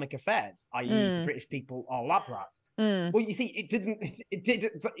Economic Affairs, i.e. the British people are lab rats. Well, you see,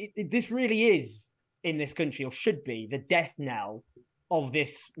 this really is, in this country, or should be, the death knell of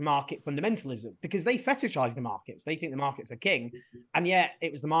this market fundamentalism, because they fetishize the markets. They think the markets are king, and yet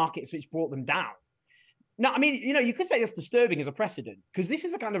it was the markets which brought them down. Now, I mean, you could say that's disturbing as a precedent, because this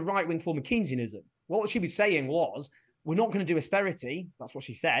is a kind of right-wing form of Keynesianism. What she was saying was, we're not going to do austerity. That's what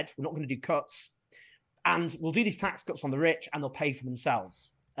she said. We're not going to do cuts. And we'll do these tax cuts on the rich and they'll pay for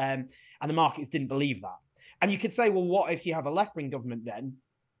themselves. And the markets didn't believe that. And you could say, well, what if you have a left-wing government then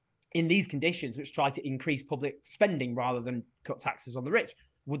in these conditions, which try to increase public spending rather than cut taxes on the rich?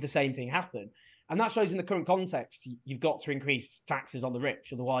 Would the same thing happen? And that shows in the current context, you've got to increase taxes on the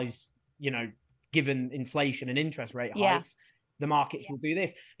rich. Otherwise, given inflation and interest rate hikes, the markets will do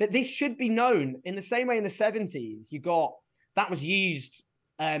this. But this should be known in the same way in the 70s. That was used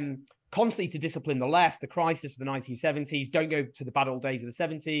constantly to discipline the left, the crisis of the 1970s. Don't go to the bad old days of the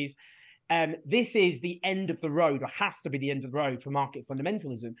 70s. This is the end of the road, or has to be the end of the road, for market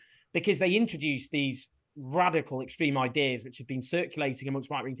fundamentalism, because they introduced these radical extreme ideas which have been circulating amongst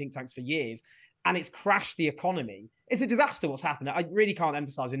right-wing think tanks for years, and it's crashed the economy. It's a disaster what's happened. I really can't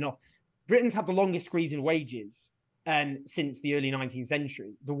emphasize enough. Britain's had the longest squeeze in wages since the early 19th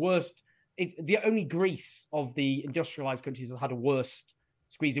century. The worst. It's the only Greece of the industrialized countries has had a worst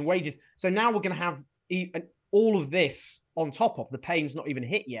squeezing wages. So now we're going to have all of this on top of the pain's not even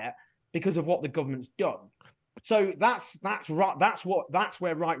hit yet because of what the government's done. So that's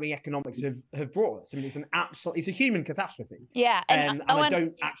where right-wing economics have brought us. I mean, it's a human catastrophe. Yeah, and I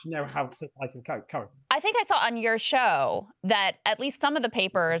don't actually know how society will cope. I think I saw on your show that at least some of the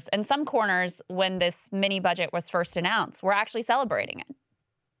papers and some corners, when this mini budget was first announced, were actually celebrating it.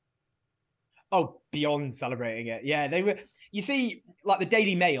 Oh, beyond celebrating it. Yeah, they were. You see, like the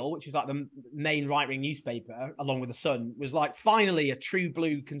Daily Mail, which is like the main right-wing newspaper, along with the Sun, was like, finally a true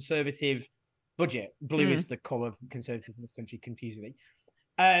blue conservative budget. Blue is the colour of conservative in this country, confusingly.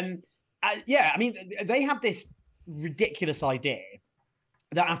 I mean, they have this ridiculous idea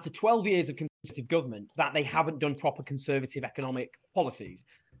that after 12 years of conservative government, that they haven't done proper conservative economic policies,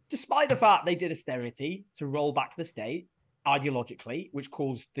 despite the fact they did austerity to roll back the state ideologically, which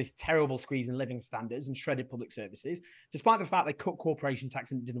caused this terrible squeeze in living standards and shredded public services, despite the fact they cut corporation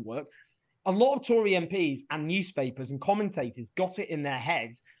tax and it didn't work. A lot of Tory MPs and newspapers and commentators got it in their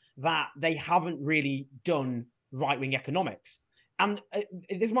heads that they haven't really done right-wing economics. And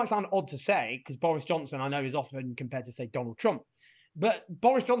this might sound odd to say, because Boris Johnson, I know, is often compared to, say, Donald Trump. But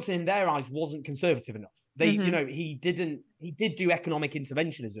Boris Johnson, in their eyes, wasn't conservative enough. He did do economic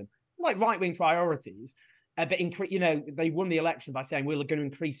interventionism, like right-wing priorities. But they won the election by saying we're going to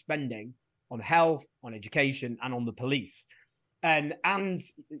increase spending on health, on education, and on the police. And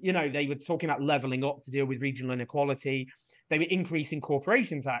they were talking about levelling up to deal with regional inequality. They were increasing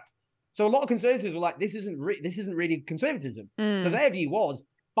corporation tax. So a lot of conservatives were like, this isn't really conservatism. So their view was,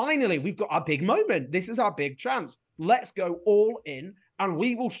 finally, we've got our big moment. This is our big chance. Let's go all in, and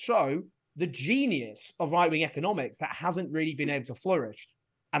we will show the genius of right-wing economics that hasn't really been able to flourish.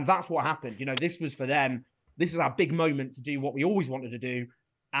 And that's what happened. This was for them. This is our big moment to do what we always wanted to do.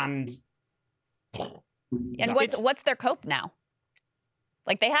 And what's their cope now?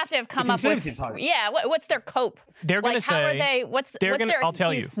 Like, they have to have come up with. Yeah, what's their cope? They're going to say. How are they? What's their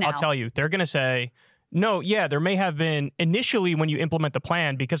excuse now? I'll tell you. They're going to say, no, yeah, there may have been initially when you implement the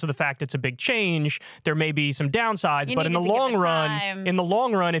plan, because of the fact it's a big change, there may be some downsides. But in the long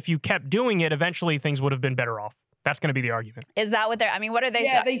run, if you kept doing it, eventually things would have been better off. That's going to be the argument. Is that what they're? I mean, what are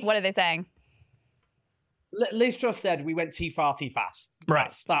they? What are they saying? Liz Truss said we went too far too fast.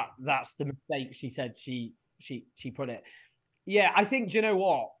 Right. That's the mistake she said she put it. Yeah, I think, do you know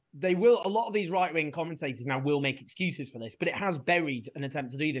what? they will, a lot of these right-wing commentators now will make excuses for this, but it has buried an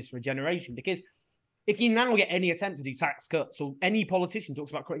attempt to do this for a generation. Because if you now get any attempt to do tax cuts, or any politician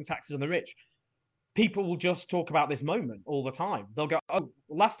talks about cutting taxes on the rich, people will just talk about this moment all the time. They'll go, oh,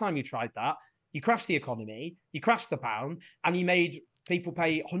 last time you tried that, you crashed the economy, you crashed the pound, and you made people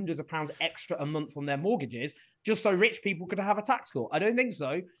pay hundreds of pounds extra a month on their mortgages just so rich people could have a tax cut. I don't think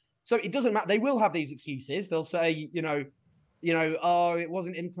so. So it doesn't matter. They will have these excuses. They'll say, oh, it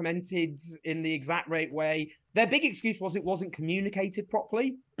wasn't implemented in the exact right way. Their big excuse was it wasn't communicated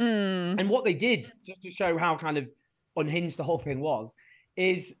properly. And what they did, just to show how kind of unhinged the whole thing was,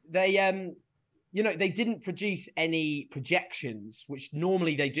 is they didn't produce any projections, which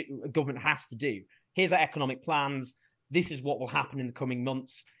normally a government has to do. Here's our economic plans. This is what will happen in the coming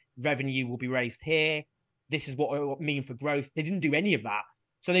months. Revenue will be raised here. This is what it will mean for growth. They didn't do any of that.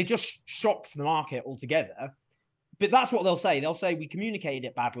 So they just shocked the market altogether. But that's what they'll say. They'll say we communicated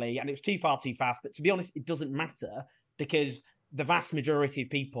it badly and it's too far, too fast. But to be honest, it doesn't matter, because the vast majority of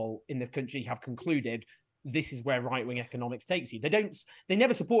people in this country have concluded this is where right-wing economics takes you. They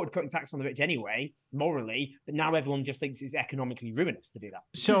never supported cutting tax on the rich anyway, morally, but now everyone just thinks it's economically ruinous to do that.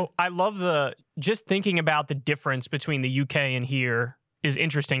 So I love just thinking about the difference between the UK and here is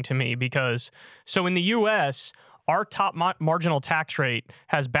interesting to me, because so in the US, our top marginal tax rate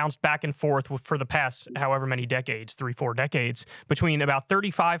has bounced back and forth for the past however many decades, 3-4 decades, between about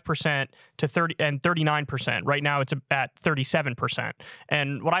 35% to 39%. Right now, it's at 37%.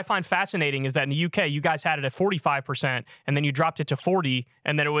 And what I find fascinating is that in the UK, you guys had it at 45%, and then you dropped it to 40%,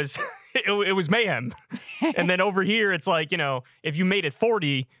 and then it was it was mayhem. And then over here, it's like, if you made it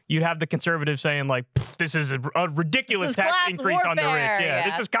 40, you'd have the conservatives saying like, this is a ridiculous tax increase on the rich. Yeah,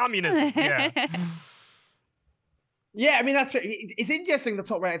 this is communism. Yeah. Yeah, I mean, that's true. It's interesting, the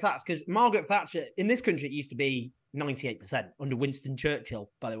top rate of tax, because Margaret Thatcher, in this country, it used to be 98% under Winston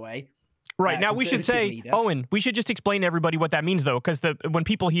Churchill, by the way. Right. Now, we should say, leader. Owen, we should just explain to everybody what that means, though, because when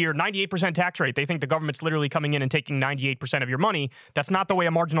people hear 98% tax rate, they think the government's literally coming in and taking 98% of your money. That's not the way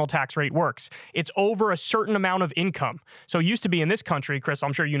a marginal tax rate works. It's over a certain amount of income. So it used to be in this country, Chris,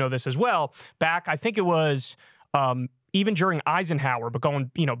 I'm sure you know this as well, back, I think it was even during Eisenhower, but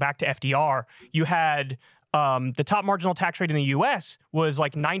going back to FDR, you had... the top marginal tax rate in the U.S. was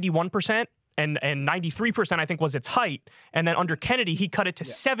like 91%, and 93%, I think, was its height. And then under Kennedy, he cut it to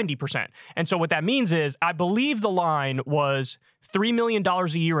 70%. And so what that means is, I believe the line was $3 million a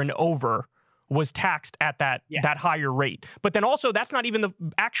year and over was taxed at that higher rate. But then also, that's not even the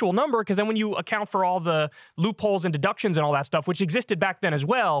actual number, because then when you account for all the loopholes and deductions and all that stuff, which existed back then as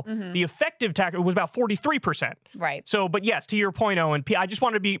well, the effective tax was about 43%. Right. So, but yes, to your point, Owen, I just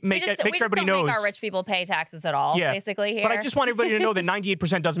want to make sure everybody knows. We don't make our rich people pay taxes at all, basically, here. But I just want everybody to know that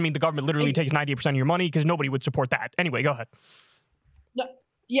 98% doesn't mean the government literally takes 98% of your money, because nobody would support that. Anyway, go ahead. No.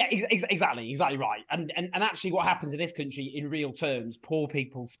 Yeah, exactly right. And actually what happens in this country in real terms, poor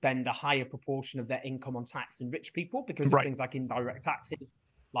people spend a higher proportion of their income on tax than rich people, because of things like indirect taxes,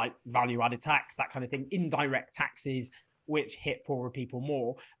 like value-added tax, that kind of thing, indirect taxes, which hit poorer people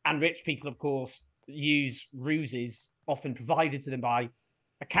more. And rich people, of course, use ruses often provided to them by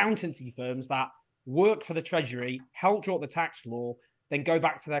accountancy firms that work for the Treasury, help draw up the tax law, then go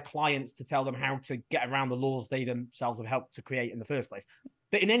back to their clients to tell them how to get around the laws they themselves have helped to create in the first place.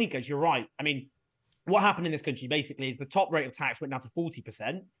 But in any case, you're right. I mean, what happened in this country basically is the top rate of tax went down to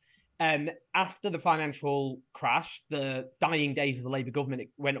 40%. After the financial crash, the dying days of the Labour government, it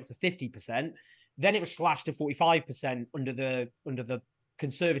went up to 50%. Then it was slashed to 45% under the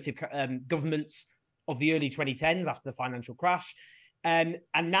Conservative governments of the early 2010s after the financial crash. And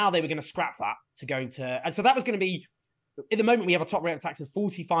now they were going to scrap that to go to... And so that was going to be... At the moment, we have a top rate of tax of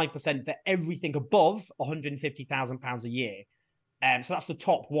 45% for everything above £150,000 a year. So that's the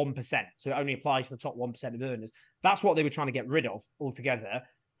top 1%. So it only applies to the top 1% of earners. That's what they were trying to get rid of altogether.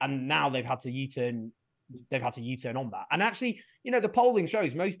 And now they've had to U-turn. They've had to U-turn on that. And actually, the polling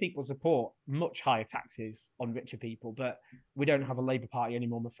shows most people support much higher taxes on richer people, but we don't have a Labour Party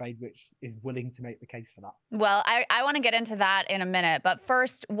anymore, I'm afraid, which is willing to make the case for that. Well, I want to get into that in a minute. But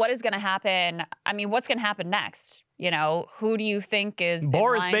first, what is going to happen? I mean, what's going to happen next? Who do you think is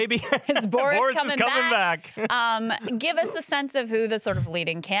Boris, baby? Is Boris coming back? Give us a sense of who the sort of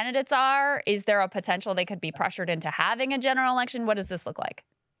leading candidates are. Is there a potential they could be pressured into having a general election? What does this look like?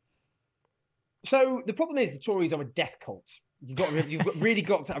 So the problem is the Tories are a death cult. I've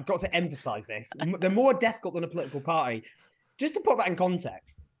got to emphasize this. They're more a death cult than a political party. Just to put that in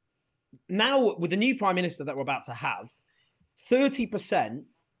context, now with the new prime minister that we're about to have, 30%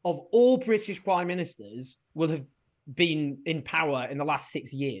 of all British prime ministers will have been in power in the last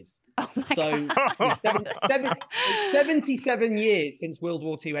 6 years. Oh my So God. it's 77 years since World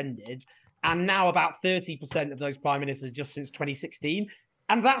War II ended, and now about 30% of those prime ministers just since 2016.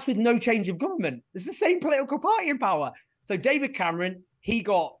 And that's with no change of government. It's the same political party in power. So David Cameron, he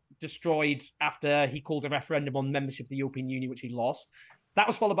got destroyed after he called a referendum on membership of the European Union, which he lost. That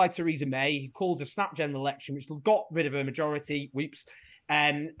was followed by Theresa May, who called a snap general election, which got rid of her majority. Whoops.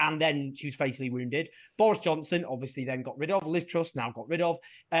 And then she was fatally wounded. Boris Johnson obviously then got rid of. Liz Truss now got rid of.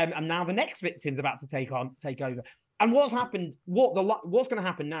 And now the next victim's about to take over. And what's happened, what's going to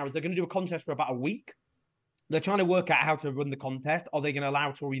happen now is they're going to do a contest for about a week. They're trying to work out how to run the contest. Are they going to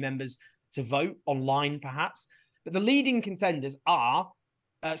allow Tory members to vote online, perhaps? But the leading contenders are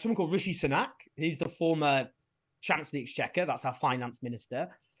someone called Rishi Sunak, who's the former Chancellor of the Exchequer. That's our finance minister.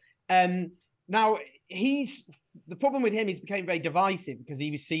 Now, the problem with him is he became very divisive because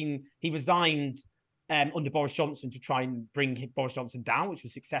he resigned under Boris Johnson to try and bring Boris Johnson down, which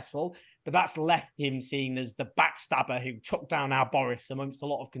was successful. But that's left him seen as the backstabber who took down our Boris amongst a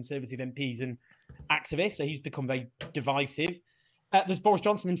lot of Conservative MPs and activists. So he's become very divisive. There's Boris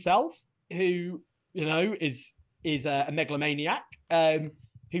Johnson himself, who, is a megalomaniac,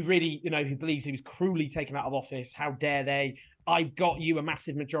 who really, who believes he was cruelly taken out of office. How dare they? I got you a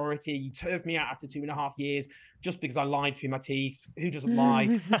massive majority. You turfed me out after 2.5 years just because I lied through my teeth. Who doesn't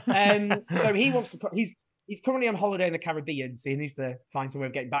lie? So he wants to. He's currently on holiday in the Caribbean, so he needs to find some way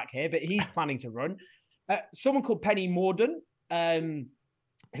of getting back here. But he's planning to run. Someone called Penny Mordaunt,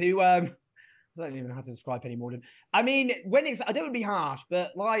 who I don't even know how to describe Penny Mordaunt. I mean, I don't want to be harsh,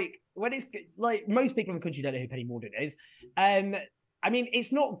 but when it's like most people in the country don't know who Penny Mordaunt is. I mean,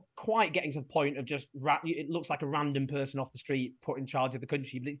 it's not quite getting to the point of just, it looks like a random person off the street put in charge of the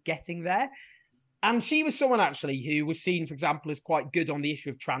country, but it's getting there. And she was someone actually who was seen, for example, as quite good on the issue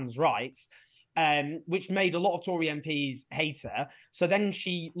of trans rights, which made a lot of Tory MPs hate her. So then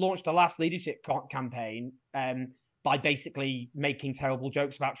she launched a last leadership campaign by basically making terrible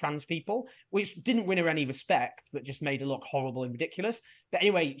jokes about trans people, which didn't win her any respect, but just made her look horrible and ridiculous. But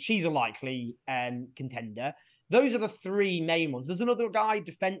anyway, she's a likely contender. Those are the three main ones. There's another guy,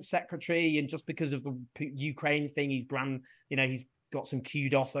 defense secretary, and just because of the Ukraine thing, he's got some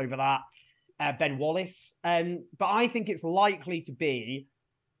kudos over that. Ben Wallace. But I think it's likely to be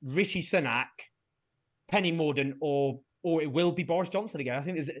Rishi Sunak, Penny Mordaunt, or it will be Boris Johnson again. I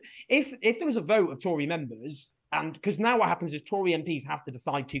think if there was a vote of Tory members, and because now what happens is Tory MPs have to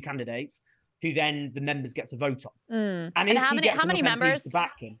decide two candidates who then the members get to vote on. And how many members MPs to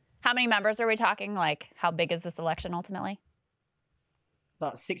back him? How many members are we talking? Like, how big is this election ultimately?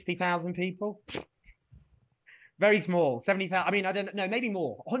 About 60,000 people. Very small. 70,000. I mean, I don't know, maybe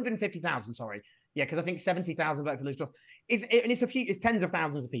more. 150,000, sorry. Yeah, because I think 70,000 vote for Liz Truss. It's tens of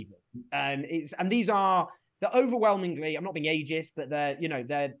thousands of people. And they're overwhelmingly, I'm not being ageist, but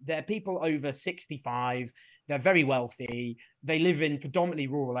they're people over 65. They're very wealthy. They live in predominantly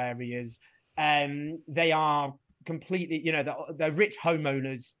rural areas. They are completely, they're rich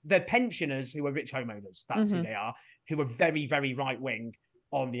homeowners. They're pensioners who are rich homeowners. That's who they are, who are very, very right-wing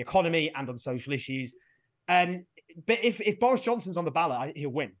on the economy and on social issues. But if Boris Johnson's on the ballot, he'll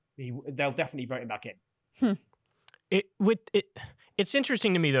win. They'll definitely vote him back in. It's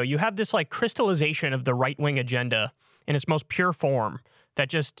interesting to me, though. You have this crystallization of the right-wing agenda in its most pure form that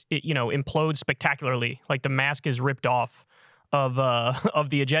just implodes spectacularly. Like the mask is ripped off of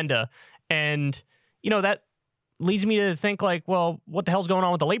the agenda, and that leads me to think well, what the hell's going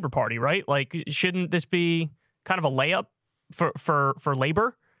on with the Labour Party, right? Like, shouldn't this be kind of a layup for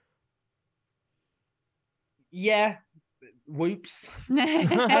Labour? Yeah. Whoops.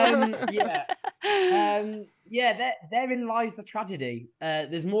 Therein lies the tragedy.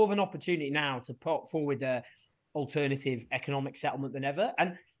 There's more of an opportunity now to put forward an alternative economic settlement than ever.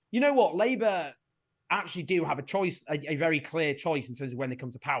 And you know what? Labour actually do have a choice, a very clear choice in terms of when they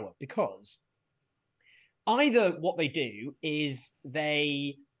come to power, because either what they do is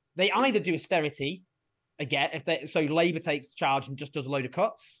they either do austerity again, so Labour takes charge and just does a load of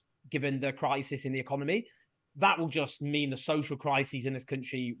cuts, given the crisis in the economy. That will just mean the social crises in this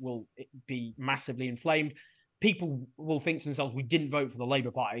country will be massively inflamed. People will think to themselves, we didn't vote for the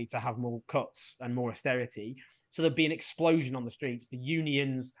Labour Party to have more cuts and more austerity. So there'll be an explosion on the streets. The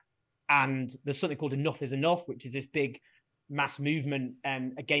unions, and there's something called Enough is Enough, which is this big mass movement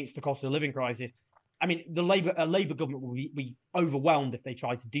against the cost of living crisis. I mean, a Labour government will be overwhelmed if they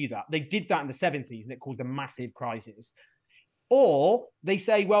try to do that. They did that in the 70s and it caused a massive crisis. Or they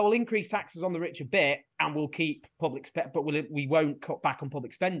say, well, we'll increase taxes on the rich a bit and we'll keep but we won't cut back on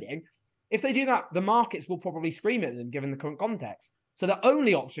public spending. If they do that, the markets will probably scream at them, given the current context. So the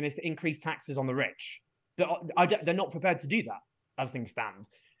only option is to increase taxes on the rich. But they're not prepared to do that as things stand.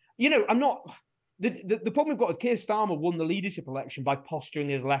 I'm not. The problem we've got is Keir Starmer won the leadership election by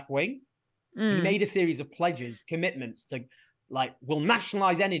posturing as left wing. He made a series of pledges, commitments to, like, we'll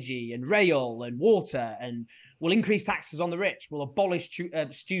nationalize energy and rail and water, and we'll increase taxes on the rich, we'll abolish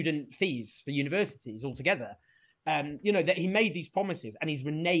student fees for universities altogether. That he made these promises and he's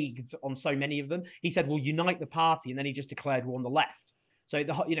reneged on so many of them. He said, we'll unite the party, and then he just declared war on the left. So,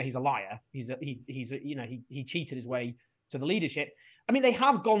 he's a liar. He cheated his way to the leadership. I mean, they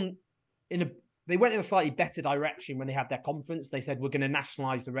have gone they went in a slightly better direction when they had their conference. They said, we're going to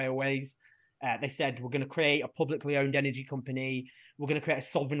nationalize the railways. They said, we're going to create a publicly owned energy company. We're going to create a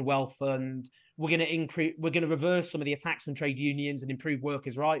sovereign wealth fund. We're going to reverse some of the attacks on trade unions and improve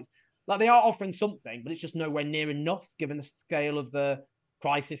workers' rights. Like, they are offering something, but it's just nowhere near enough given the scale of the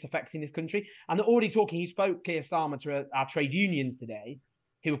crisis affecting this country. And they're already talking. He spoke, Keir Starmer, to our trade unions today,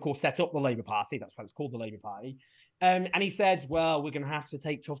 who of course set up the Labour Party. That's why it's called the Labour Party. And he said, well, we're going to have to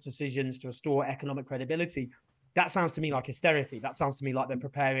take tough decisions to restore economic credibility. That sounds to me like austerity. That sounds to me like they're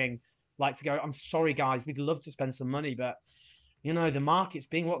preparing, like, to go, I'm sorry, guys, we'd love to spend some money, but, the markets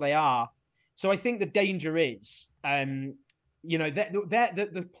being what they are. So I think the danger is, the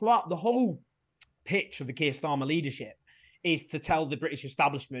whole pitch of the Keir Starmer leadership is to tell the British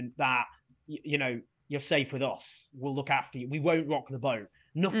establishment that, you're safe with us. We'll look after you. We won't rock the boat.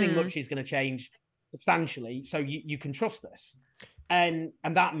 Nothing much is going to change substantially, so you can trust us. And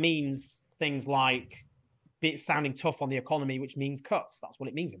that means things like sounding tough on the economy, which means cuts. That's what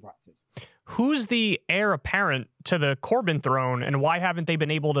it means in practice. Who's the heir apparent to the Corbyn throne, and why haven't they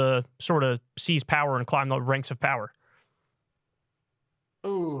been able to sort of seize power and climb the ranks of power?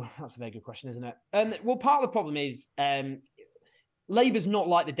 Oh, that's a very good question, isn't it? Well, part of the problem is Labour's not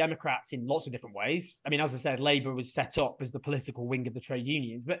like the Democrats in lots of different ways. I mean, as I said, Labour was set up as the political wing of the trade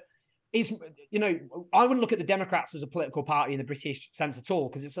unions, but I wouldn't look at the Democrats as a political party in the British sense at all,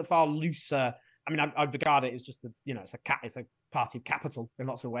 because it's a far looser. I mean, I regard it as just it's a party of capital in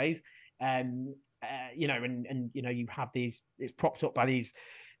lots of ways. You have these, it's propped up by these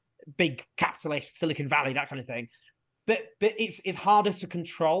big capitalists, Silicon Valley, that kind of thing. But it's harder to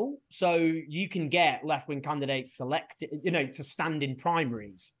control. So you can get left-wing candidates selected, to stand in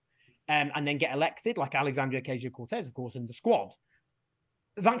primaries, and then get elected, like Alexandria Ocasio-Cortez, of course, in the Squad.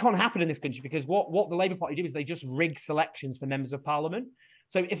 That can't happen in this country, because what the Labour Party do is they just rig selections for members of Parliament.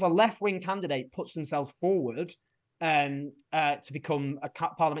 So if a left-wing candidate puts themselves forward to become a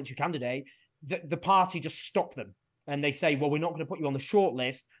parliamentary candidate, the party just stop them. And they say, well, we're not going to put you on the short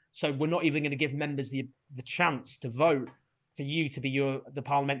list, so we're not even going to give members the chance to vote for you to be the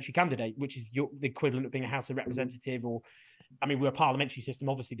parliamentary candidate, which is the equivalent of being a House of Representative, or, I mean, we're a parliamentary system.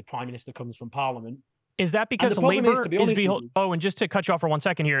 Obviously, the Prime Minister comes from Parliament. Is that because Labour oh, and just to cut you off for 1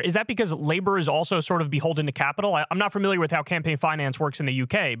 second here, is that because Labour is also sort of beholden to capital? I'm not familiar with how campaign finance works in the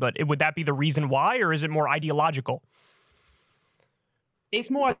UK, but would that be the reason why, or is it more ideological? It's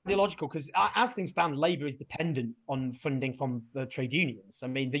more ideological, because as things stand, Labour is dependent on funding from the trade unions. I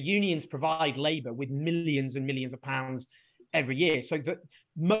mean, the unions provide Labour with millions and millions of pounds every year. So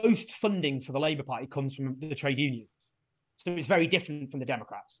most funding for the Labour Party comes from the trade unions. So it's very different from the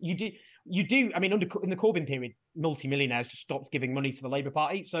Democrats. You do. I mean, in the Corbyn period, multimillionaires just stopped giving money to the Labour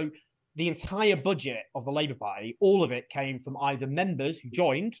Party. So the entire budget of the Labour Party, all of it came from either members who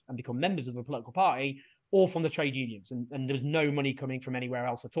joined and become members of the political party, or from the trade unions. And there's no money coming from anywhere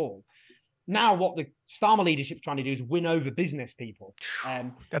else at all. Now, what the Starmer leadership is trying to do is win over business people.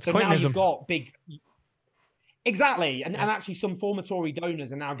 That's so Clintonism. Now you've got big. Exactly. And actually, some former Tory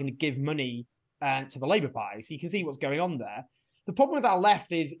donors are now going to give money to the Labour Party. So you can see what's going on there. The problem with our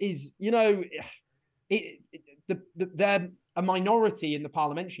left is they're a minority in the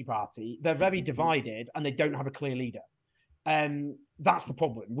parliamentary party. They're very divided, and they don't have a clear leader. That's the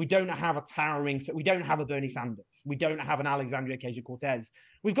problem. We don't have we don't have a Bernie Sanders. We don't have an Alexandria Ocasio-Cortez.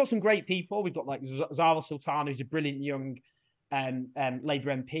 We've got some great people. We've got like Zara Sultan, who's a brilliant young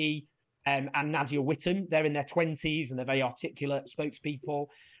Labour MP, and Nadia Whittam. They're in their 20s and they're very articulate spokespeople.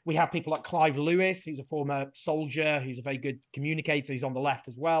 We have people like Clive Lewis, who's a former soldier, who's a very good communicator. He's on the left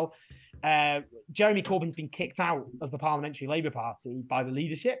as well. Jeremy Corbyn's been kicked out of the Parliamentary Labour Party by the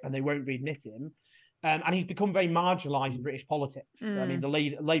leadership, and they won't readmit him. And he's become very marginalised in British politics. I mean, the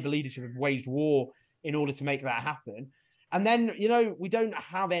Labour leadership have waged war in order to make that happen. And then, we don't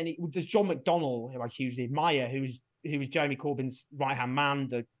have any. There's John McDonnell, who I hugely admire, who was Jeremy Corbyn's right-hand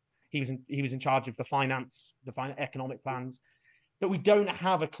man. He was in charge of the economic plans. But we don't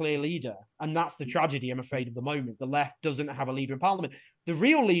have a clear leader. And that's the tragedy, I'm afraid, of the moment. The left doesn't have a leader in Parliament. The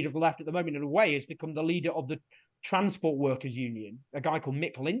real leader of the left at the moment, in a way, has become the leader of the Transport Workers Union, a guy called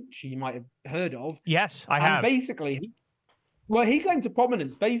Mick Lynch, who you might have heard of. Yes, I have. And basically, Well, he came to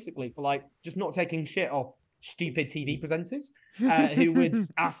prominence basically for like just not taking shit off stupid TV presenters who would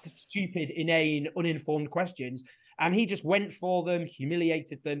ask stupid, inane, uninformed questions. And he just went for them,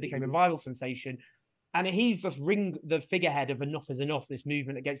 humiliated them, became a viral sensation. And he's just ring the figurehead of enough is enough, this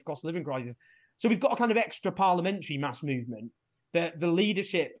movement against cost of living crisis. So we've got a kind of extra parliamentary mass movement, but the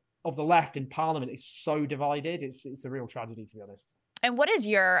leadership of the left in parliament is so divided. It's a real tragedy, to be honest. And what is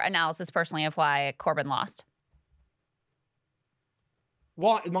your analysis personally of why Corbyn lost?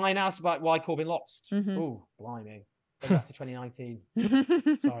 My analysis about why Corbyn lost? Oh, blimey. Go back to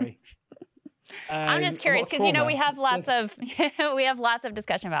 2019. Sorry. I'm just curious because we have lots of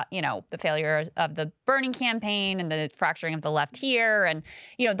discussion about the failure of the Bernie campaign and the fracturing of the left here, and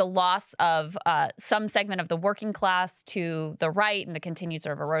the loss of some segment of the working class to the right, and the continued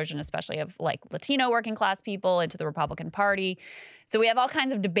sort of erosion, especially of like Latino working class people into the Republican Party. So we have all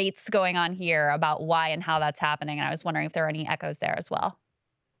kinds of debates going on here about why and how that's happening, and I was wondering if there are any echoes there as well.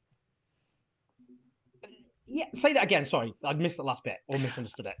 Yeah, say that again. Sorry, I missed the last bit or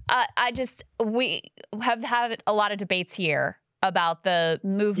misunderstood it. We have had a lot of debates here about the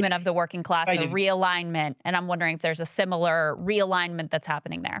movement of the working class, the realignment, and I'm wondering if there's a similar realignment that's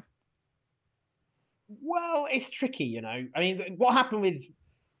happening there. Well, it's tricky, I mean,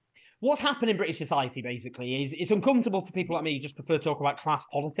 what's happened in British society basically is it's uncomfortable for people like me who just prefer to talk about class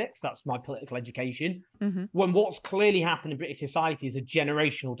politics. That's my political education. When what's clearly happened in British society is a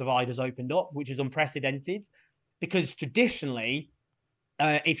generational divide has opened up, which is unprecedented, because traditionally,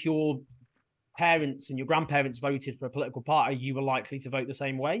 if your parents and your grandparents voted for a political party, you were likely to vote the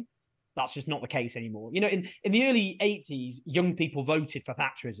same way. That's just not the case anymore. In the early 80s, young people voted for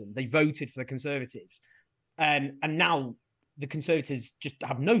Thatcherism. They voted for the Conservatives. And now the Conservatives just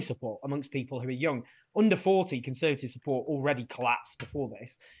have no support amongst people who are young. Under 40, Conservative support already collapsed before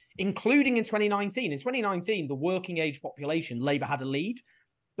this, including in 2019. In 2019, the working age population, Labour had a lead,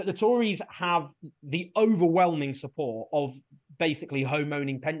 but the Tories have the overwhelming support of basically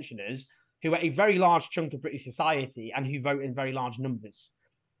home-owning pensioners who are a very large chunk of British society and who vote in very large numbers.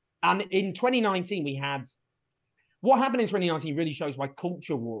 And in 2019, what happened in 2019 really shows why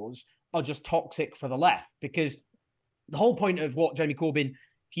culture wars are just toxic for the left, because the whole point of what Jeremy Corbyn,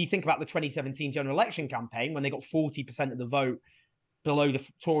 if you think about the 2017 general election campaign, when they got 40% of the vote below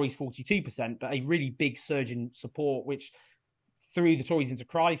the Tories' 42%, but a really big surge in support, which threw the Tories into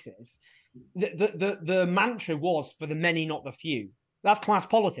crisis, the mantra was for the many, not the few. That's class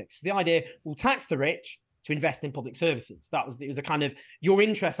politics. The idea, we'll tax the rich to invest in public services. It was a kind of, your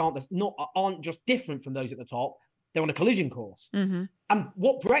interests aren't just different from those at the top. They're on a collision course. And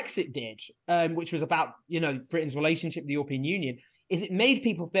what Brexit did, which was about, Britain's relationship with the European Union, is it made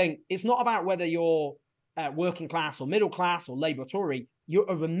people think it's not about whether you're working class or middle class or Labour or Tory. You're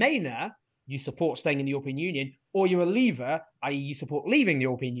a Remainer, you support staying in the European Union, or you're a Leaver, i.e. you support leaving the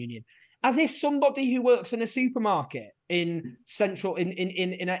European Union. As if somebody who works in a supermarket in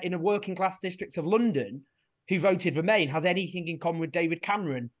a working class district of London who voted Remain has anything in common with David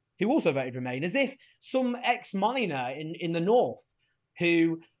Cameron, who also voted Remain, as if some ex-miner in the north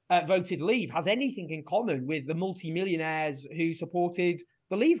who voted Leave has anything in common with the multi-millionaires who supported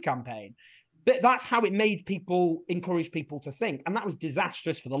the Leave campaign. But that's how it made people, encourage people to think. And that was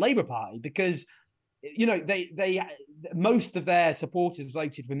disastrous for the Labour Party because, they most of their supporters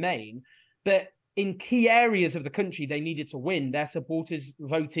voted Remain, but in key areas of the country they needed to win, their supporters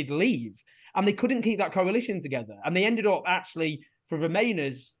voted Leave. And they couldn't keep that coalition together. And they ended up actually, for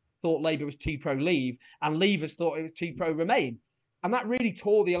Remainers, thought Labour was too pro-Leave, and Leavers thought it was too pro-Remain. And that really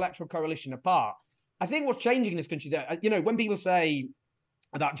tore the electoral coalition apart. I think what's changing in this country, when people say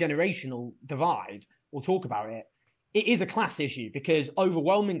about generational divide or talk about it, it is a class issue because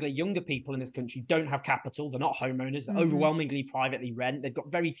overwhelmingly younger people in this country don't have capital. They're not homeowners. They're overwhelmingly privately rent. They've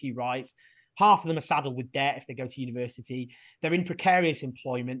got very few rights. Half of them are saddled with debt if they go to university. They're in precarious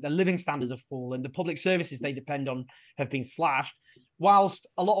employment. Their living standards have fallen. The public services they depend on have been slashed. Whilst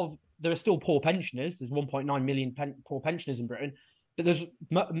there are still poor pensioners. There's 1.9 million poor pensioners in Britain, but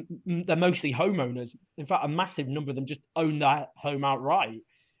they're mostly homeowners. In fact, a massive number of them just own their home outright.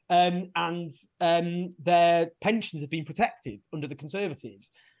 And their pensions have been protected under the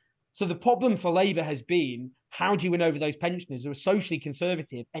Conservatives. So the problem for Labour has been, how do you win over those pensioners who are socially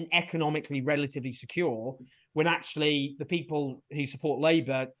conservative and economically relatively secure, when actually the people who support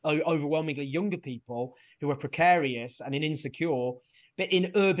Labour are overwhelmingly younger people who are precarious and insecure, but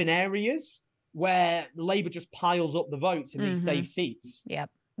in urban areas where Labour just piles up the votes in these safe seats. Yep.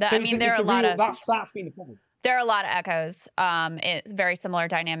 There are a lot of... That's been the problem. There are a lot of echoes. It's very similar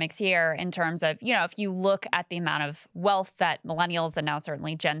dynamics here in terms of, if you look at the amount of wealth that millennials and now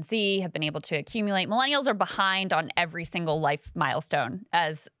certainly Gen Z have been able to accumulate, millennials are behind on every single life milestone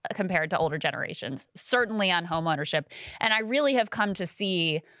as compared to older generations, certainly on home ownership. And I really have come to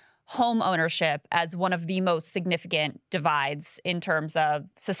see home ownership as one of the most significant divides in terms of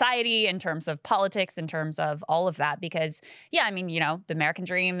society, in terms of politics, in terms of all of that. Because, the American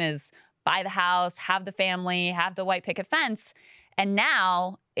dream is buy the house, have the family, have the white picket fence. And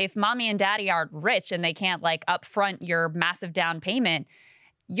now, if mommy and daddy aren't rich and they can't upfront your massive down payment,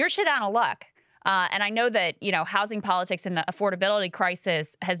 you're shit out of luck. And I know that, housing politics and the affordability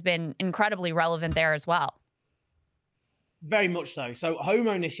crisis has been incredibly relevant there as well. Very much so. So home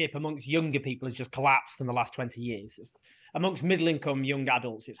ownership amongst younger people has just collapsed in the last 20 years. Amongst middle-income young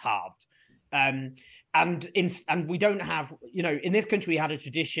adults, it's halved. And we don't have, in this country, we had a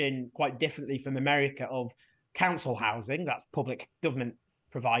tradition quite differently from America of council housing. That's public government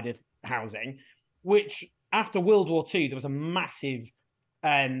provided housing, which after World War II, there was a massive,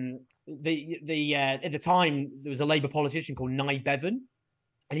 at the time, there was a Labour politician called Nye Bevan,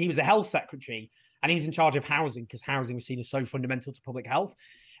 and he was the health secretary, and he's in charge of housing because housing was seen as so fundamental to public health.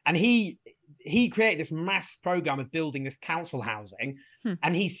 And he created this mass program of building this council housing.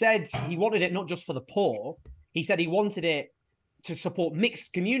 And he said he wanted it not just for the poor. He said he wanted it to support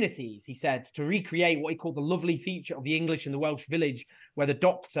mixed communities. He said to recreate what he called the lovely feature of the English and the Welsh village, where the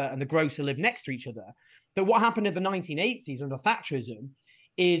doctor and the grocer lived next to each other. But what happened in the 1980s under Thatcherism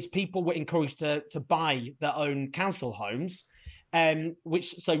is people were encouraged to buy their own council homes.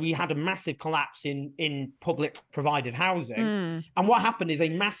 So we had a massive collapse in public provided housing. And what happened is a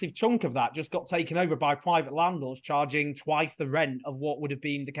massive chunk of that just got taken over by private landlords charging twice the rent of what would have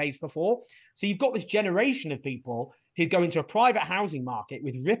been the case before. So you've got this generation of people who go into a private housing market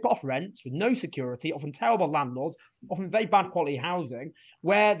with rip-off rents, with no security, often terrible landlords, often very bad quality housing,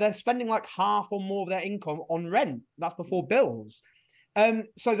 where they're spending half or more of their income on rent. That's before bills.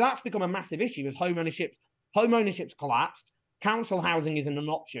 So that's become a massive issue as home ownership's collapsed. Council housing isn't an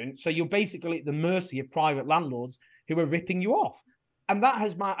option, so you're basically at the mercy of private landlords who are ripping you off, and that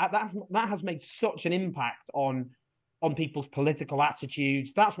has made such an impact on people's political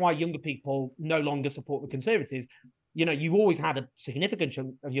attitudes. That's why younger people no longer support the Conservatives. You always had a significant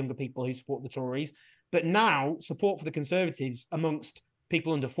chunk of younger people who support the Tories, but now support for the Conservatives amongst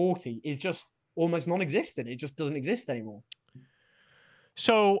people under 40 is just almost non-existent. It just doesn't exist anymore.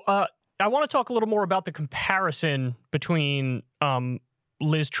 So, I want to talk a little more about the comparison between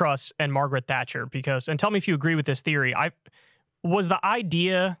Liz Truss and Margaret Thatcher, and tell me if you agree with this theory. Was the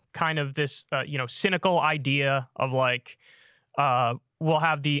idea kind of this, cynical idea of we'll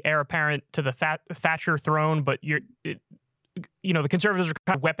have the heir apparent to the Thatcher throne, but the Conservatives are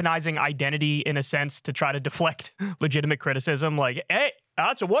kind of weaponizing identity in a sense to try to deflect legitimate criticism. Hey,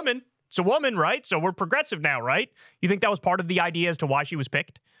 it's a woman. It's a woman, right? So we're progressive now, right? You think that was part of the idea as to why she was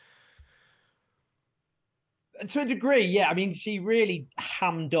picked? To a degree, yeah. I mean, she really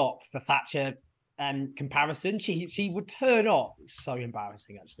hammed up the Thatcher comparison. She would turn up. It's so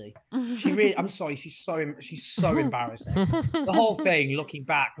embarrassing, actually. She really. I'm sorry. She's so embarrassing. The whole thing, looking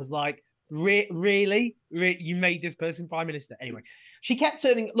back, was really, you made this person prime minister. Anyway, she kept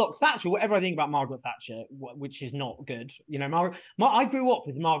turning. Look, Thatcher. Whatever I think about Margaret Thatcher, which is not good. I grew up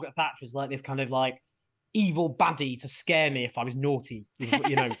with Margaret Thatcher as this kind of evil baddie to scare me if I was naughty.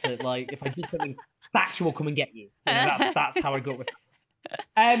 If I did something. Thatcher will come and get you. That's how I grew up with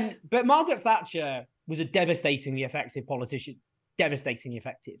her. But Margaret Thatcher was a devastatingly effective politician. Devastatingly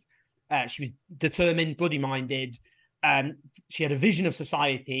effective. She was determined, bloody-minded. She had a vision of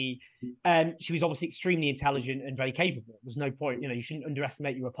society. She was obviously extremely intelligent and very capable. There's no point, you shouldn't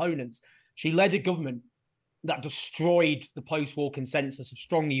underestimate your opponents. She led a government that destroyed the post-war consensus of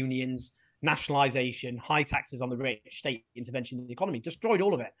strong unions, nationalisation, high taxes on the rich, state intervention in the economy, destroyed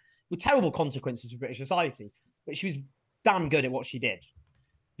all of it, with terrible consequences for British society. But she was damn good at what she did.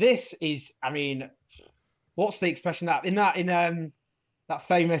 This is, what's the expression in that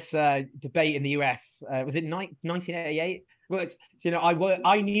famous debate in the US? Was it 1988? Well,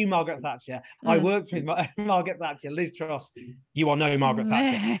 I knew Margaret Thatcher. I worked with Margaret Thatcher. Liz Truss, you are no Margaret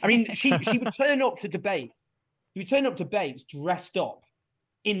Thatcher. She would turn up to debates. She would turn up to debates dressed up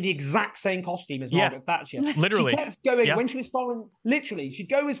in the exact same costume as Margaret Thatcher. Literally. She kept going when she was she'd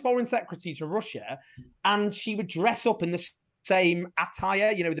go as foreign secretary to Russia and she would dress up in the same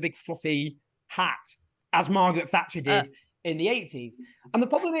attire, with the big fluffy hat as Margaret Thatcher did in the 80s. And the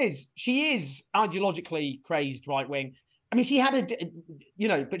problem is she is ideologically crazed right-wing. She had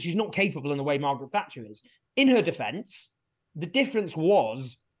but she's not capable in the way Margaret Thatcher is. In her defense, the difference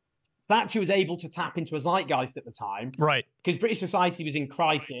was Thatcher was able to tap into a zeitgeist at the time. Right. Because British society was in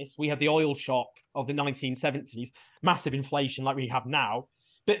crisis. We had the oil shock of the 1970s, massive inflation like we have now.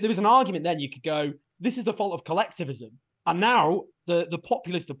 But there was an argument then you could go, this is the fault of collectivism. And now the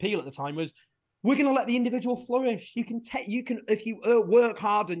populist appeal at the time was, we're going to let the individual flourish. You can if you work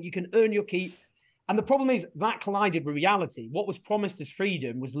hard and you can earn your keep. And the problem is that collided with reality. What was promised as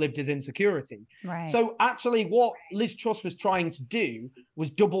freedom was lived as insecurity. Right. So actually what Liz Truss was trying to do was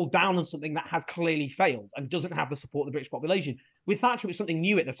double down on something that has clearly failed and doesn't have the support of the British population. With Thatcher, it was something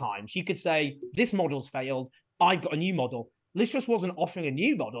new at the time. She could say, this model's failed. I've got a new model. Liz Truss wasn't offering a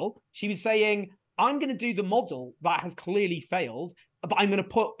new model. She was saying, I'm going to do the model that has clearly failed, but I'm going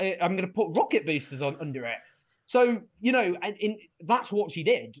to put rocket boosters under it. So, you know, that's what she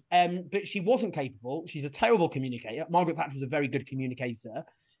did. But she wasn't capable. She's a terrible communicator. Margaret Thatcher was a very good communicator,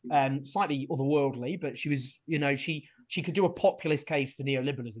 slightly otherworldly, but she was, you know, she could do a populist case for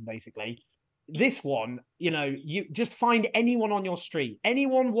neoliberalism, basically. This one, you know, you just find anyone on your street,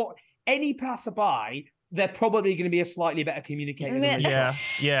 any passerby, they're probably going to be a slightly better communicator than Liz Truss.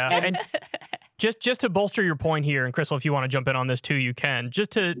 Yeah. And just to bolster your point here, and Crystal, if you want to jump in on this too, you can.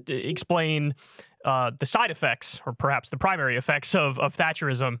 Just to explain the side effects, or perhaps the primary effects of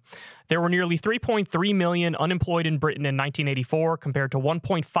Thatcherism. There were nearly 3.3 million unemployed in Britain in 1984, compared to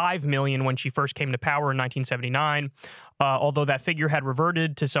 1.5 million when she first came to power in 1979, although that figure had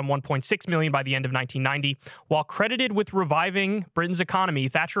reverted to some 1.6 million by the end of 1990. While credited with reviving Britain's economy,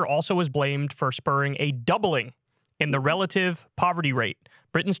 Thatcher also was blamed for spurring a doubling in the relative poverty rate.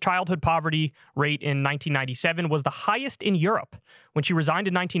 Britain's childhood poverty rate in 1997 was the highest in Europe. When she resigned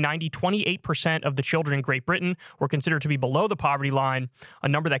in 1990, 28% of the children in Great Britain were considered to be below the poverty line, a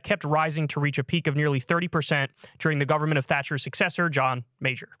number that kept rising to reach a peak of nearly 30% during the government of Thatcher's successor, John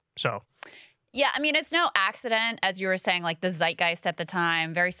Major. So, yeah, I mean, it's no accident, as you were saying, like the zeitgeist at the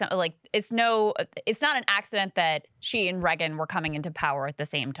time, very simple. Like, it's not an accident that she and Reagan were coming into power at the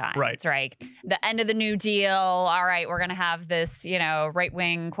same time. Right. It's right. The end of the New Deal. All right, we're going to have this, you know,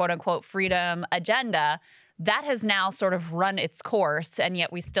 right-wing, quote unquote, freedom agenda. That has now sort of run its course, and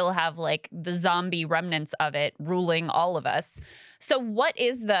yet we still have like the zombie remnants of it ruling all of us. So what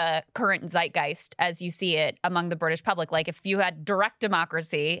is the current zeitgeist as you see it among the British public? Like, if you had direct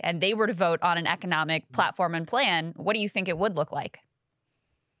democracy and they were to vote on an economic platform and plan, what do you think it would look like?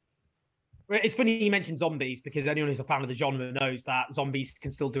 It's funny you mentioned zombies, because anyone who's a fan of the genre knows that zombies can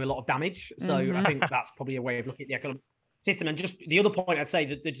still do a lot of damage. So I think that's probably a way of looking at the economic system. And just the other point I'd say,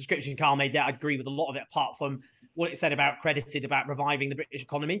 that the description Carl made there, I agree with a lot of it, apart from what it said about reviving the British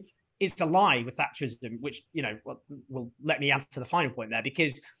economy. It's a lie with Thatcherism, which, you know, will let me answer the final point there,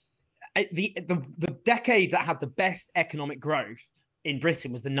 because the decade that had the best economic growth in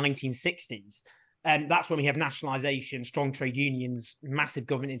Britain was the 1960s. And that's when we have nationalisation, strong trade unions, massive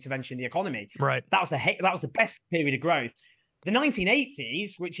government intervention in the economy. Right. That was the best period of growth. The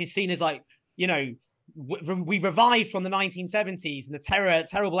 1980s, which is seen as like, you know, we revived from the 1970s and the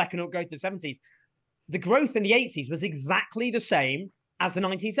terrible economic growth of the 70s. The growth in the 80s was exactly the same as the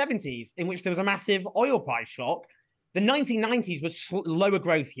 1970s, in which there was a massive oil price shock. The 1990s was lower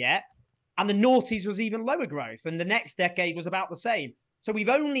growth yet, and the noughties was even lower growth, and the next decade was about the same. So we've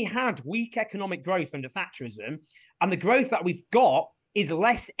only had weak economic growth under Thatcherism, and the growth that we've got is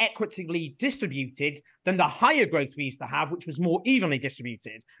less equitably distributed than the higher growth we used to have, which was more evenly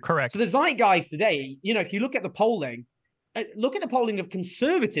distributed. correct. So the zeitgeist today, you know, if you look at the polling, of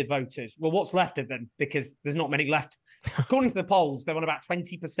conservative voters. Well, what's left of them? Because there's not many left. According to the polls, they're on about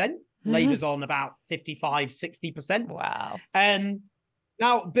 20%. Labour's on about 55, 60%. Wow.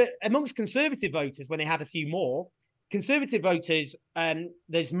 Now, but amongst conservative voters, when they had a few more, conservative voters,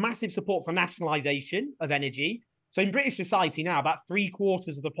 there's massive support for nationalisation of energy. So in British society now, about 3/4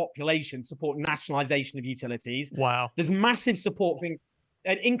 of the population support nationalisation of utilities. Wow. There's massive support for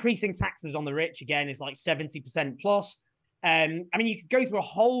increasing taxes on the rich, again, is like 70% plus. I mean, you could go through a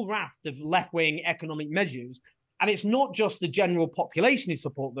whole raft of left-wing economic measures, and it's not just the general population who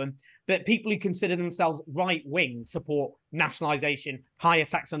support them, but people who consider themselves right-wing support nationalisation, higher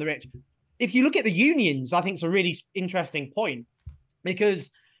tax on the rich. If you look at the unions, I think it's a really interesting point,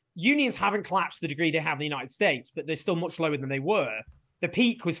 because unions haven't collapsed to the degree they have in the United States, but they're still much lower than they were. The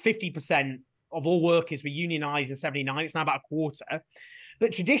peak was 50% of all workers were unionized in 79. It's now about a quarter.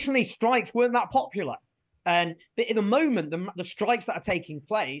 But traditionally, strikes weren't that popular. But at the moment, the strikes that are taking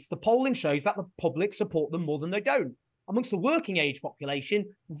place, the polling shows that the public support them more than they don't. Amongst the working age population,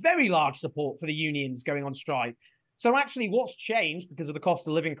 very large support for the unions going on strike. So actually what's changed because of the cost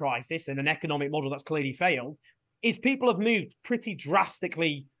of living crisis and an economic model that's clearly failed is people have moved pretty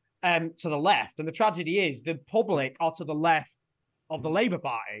drastically to the left. And the tragedy is the public are to the left of the Labour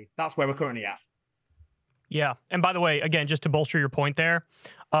Party. That's where we're currently at. Yeah. And by the way, again, just to bolster your point there,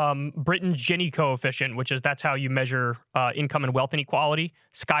 Britain's Gini coefficient, that's how you measure income and wealth inequality,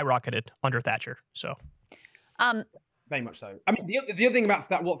 skyrocketed under Thatcher. So, very much so. I mean, the other thing about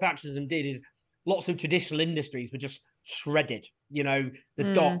that, what Thatcherism did is lots of traditional industries were just shredded. You know,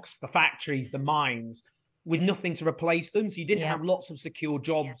 the docks, the factories, the mines, with nothing to replace them. So you didn't have lots of secure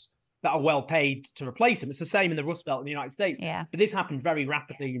jobs that are well paid to replace them. It's the same in the Rust Belt in the United States. Yeah. But this happened very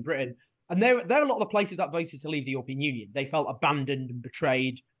rapidly in Britain. And there are a lot of the places that voted to leave the European Union. They felt abandoned and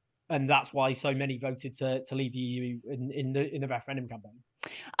betrayed, and that's why so many voted to leave the EU in the referendum campaign.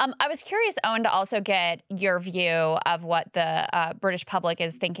 I was curious, Owen, to also get your view of what the British public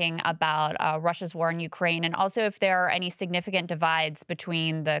is thinking about Russia's war in Ukraine, and also if there are any significant divides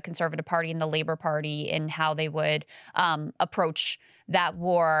between the Conservative Party and the Labour Party in how they would approach that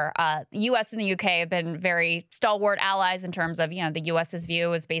war. U.S. and the U.K. have been very stalwart allies in terms of, the U.S.'s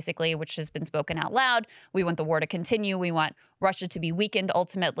view is basically, which has been spoken out loud, we want the war to continue. We want Russia to be weakened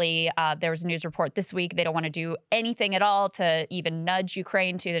ultimately. There was a news report this week. They don't want to do anything at all to even nudge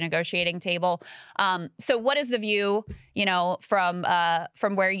Ukraine to the negotiating table. So what is the view, from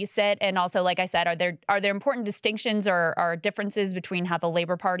where you sit? And also, like I said, are there important distinctions or differences between how the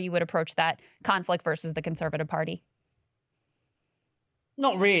Labour Party would approach that conflict versus the Conservative Party?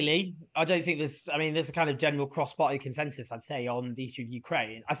 Not really. I don't think there's a kind of general cross-party consensus, I'd say, on the issue of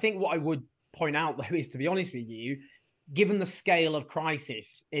Ukraine. I think what I would point out, though, is, to be honest with you, given the scale of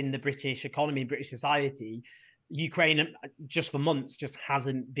crisis in the British economy, British society, Ukraine just for months just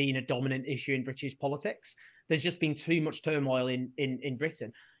hasn't been a dominant issue in British politics. There's just been too much turmoil in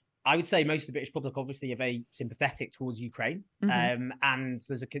Britain. I would say most of the British public obviously are very sympathetic towards Ukraine. And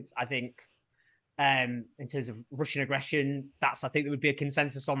there's I think, in terms of Russian aggression, I think there would be a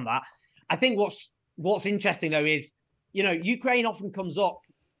consensus on that. I think what's interesting, though, is, Ukraine often comes up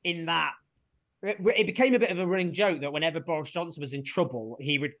in that it became a bit of a running joke that whenever Boris Johnson was in trouble,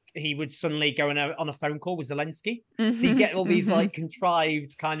 he would suddenly go on a phone call with Zelensky. So you get all these like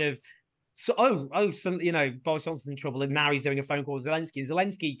contrived kind of, suddenly, Boris Johnson's in trouble and now he's doing a phone call with Zelensky. And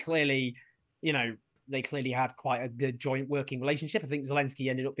Zelensky clearly, they clearly had quite a good joint working relationship. I think Zelensky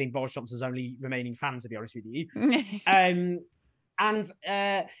ended up being Boris Johnson's only remaining fan, to be honest with you. And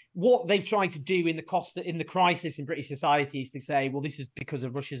what they've tried to do in the crisis in British society is to say, well, this is because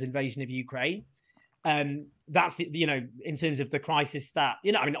of Russia's invasion of Ukraine. That's, in terms of the crisis that,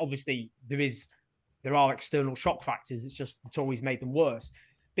 obviously there are external shock factors. It's always made them worse.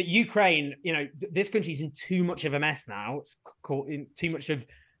 But Ukraine, this country's in too much of a mess now. It's caught in too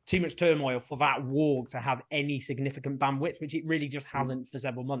much turmoil for that war to have any significant bandwidth, which it really just hasn't for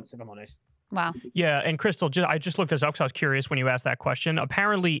several months, if I'm honest. Wow. Yeah, and Crystal, I just looked this up because I was curious when you asked that question.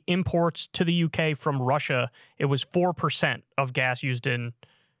 Apparently, imports to the UK from Russia, it was 4% of gas used in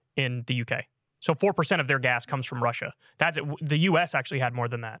the UK. So 4% of their gas comes from Russia. The US actually had more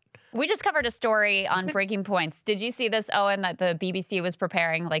than that. We just covered a story on Breaking Points. Did you see this, Owen, that the BBC was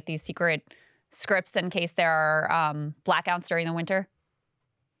preparing like these secret scripts in case there are blackouts during the winter?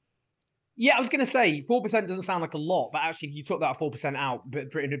 Yeah, I was going to say 4% doesn't sound like a lot, but actually, if you took that 4% out,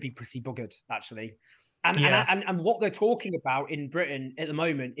 Britain would be pretty buggered, actually. And what they're talking about in Britain at the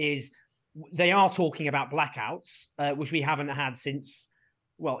moment is they are talking about blackouts, which we haven't had since,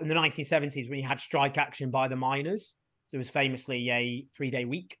 in the 1970s when you had strike action by the miners. There was famously a 3-day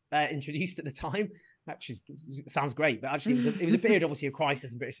week introduced at the time. That sounds great, but actually it was a period, obviously, of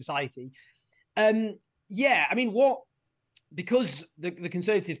crisis in British society. Because the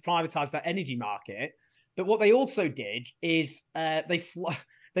Conservatives privatised that energy market, but what they also did is they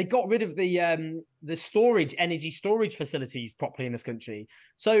got rid of the energy storage facilities properly in this country.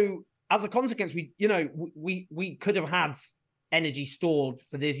 So as a consequence, we could have had energy stored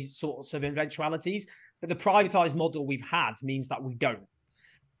for these sorts of eventualities, but the privatised model we've had means that we don't.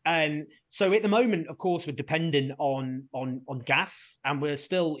 So at the moment, of course, we're dependent on gas, and we're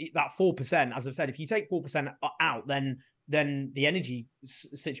still that 4%. As I've said, if you take 4% out, then the energy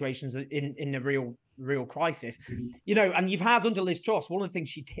situation's in a real crisis, and you've had under Liz Truss, one of the things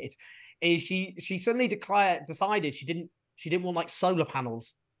she did is she suddenly decided she didn't want like solar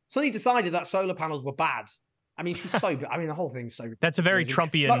panels. Suddenly decided that solar panels were bad. I mean, the whole thing's so. That's a very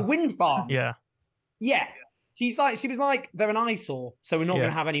Trumpian. Like wind farm. Yeah. Yeah. She was like, they're an eyesore, so we're not going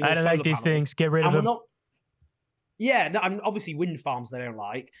to have any more solar panels. I don't like these things. Get rid of them. Obviously wind farms they don't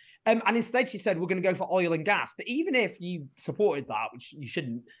like. And instead she said, we're going to go for oil and gas. But even if you supported that, which you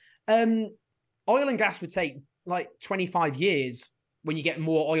shouldn't, oil and gas would take like 25 years when you get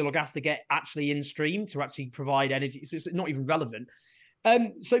more oil or gas to get actually in stream to actually provide energy. So it's not even relevant.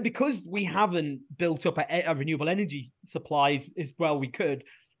 So because we haven't built up a renewable energy supplies as well we could,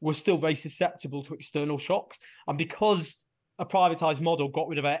 we're still very susceptible to external shocks. And because a privatized model got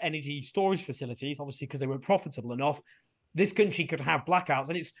rid of our energy storage facilities, obviously because they weren't profitable enough, this country could have blackouts.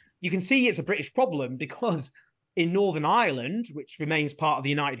 And you can see it's a British problem because in Northern Ireland, which remains part of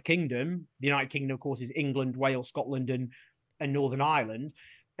the United Kingdom, of course, is England, Wales, Scotland, and Northern Ireland.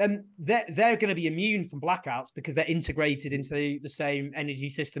 They're going to be immune from blackouts because they're integrated into the same energy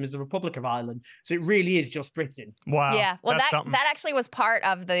system as the Republic of Ireland. So it really is just Britain. Wow. Yeah. Well, that actually was part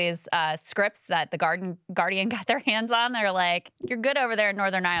of these scripts that the Guardian got their hands on. They're like, you're good over there in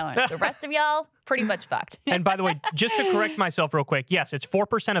Northern Ireland. The rest of y'all, pretty much fucked. And by the way, just to correct myself real quick, yes, it's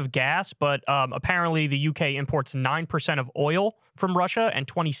 4% of gas, but apparently the UK imports 9% of oil from Russia and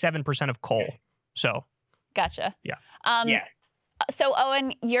 27% of coal. So. Gotcha. Yeah. Yeah. So,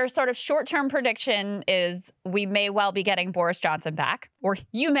 Owen, your sort of short-term prediction is we may well be getting Boris Johnson back, or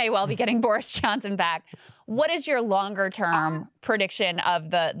you may well be getting Boris Johnson back. What is your longer-term prediction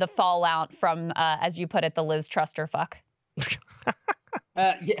of the fallout from, as you put it, the Liz Truster fuck?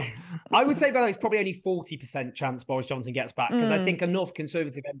 Yeah, I would say, by the way, it's probably only 40% chance Boris Johnson gets back because I think enough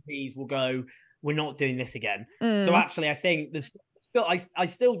Conservative MPs will go, we're not doing this again. So actually, I think there's still, I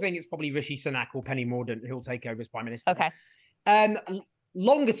still think it's probably Rishi Sunak or Penny Mordaunt who'll take over as Prime Minister. Okay.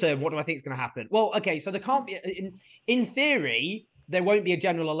 Longer term, what do I think is going to happen? Well, okay, so there can't be, in theory, there won't be a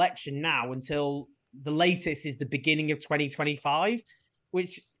general election now until the latest is the beginning of 2025,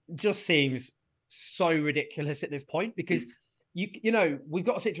 which just seems so ridiculous at this point because you know we've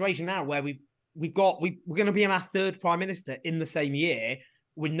got a situation now where we're going to be in our third Prime Minister in the same year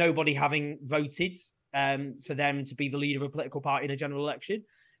with nobody having voted for them to be the leader of a political party in a general election.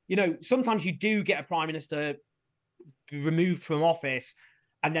 You know, sometimes you do get a Prime Minister removed from office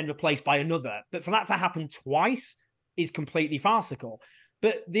and then replaced by another, but for that to happen twice is completely farcical.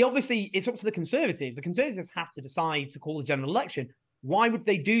 But obviously it's up to the Conservatives. The Conservatives have to decide to call a general election. Why would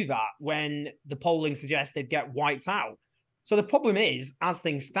they do that when the polling suggests they'd get wiped out? So the problem is, as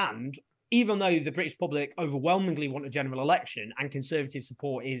things stand, even though the British public overwhelmingly want a general election and Conservative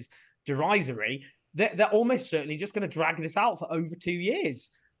support is derisory, they're almost certainly just going to drag this out for over 2 years.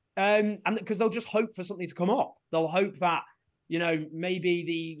 And because they'll just hope for something to come up. They'll hope that, you know, maybe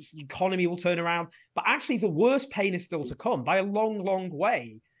the economy will turn around. But actually, the worst pain is still to come by a long, long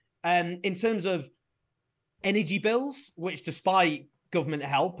way. In terms of energy bills, which despite government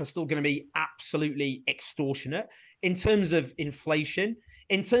help are still going to be absolutely extortionate. In terms of inflation,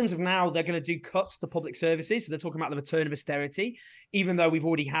 in terms of now they're going to do cuts to public services. So they're talking about the return of austerity, even though we've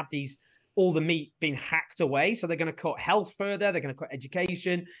already had all the meat being hacked away. So they're going to cut health further. They're going to cut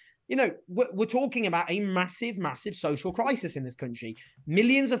education. You know, we're talking about a massive, massive social crisis in this country.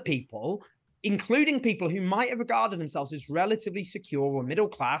 Millions of people, including people who might have regarded themselves as relatively secure or middle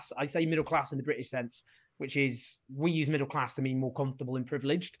class. I say middle class in the British sense, which is we use middle class to mean more comfortable and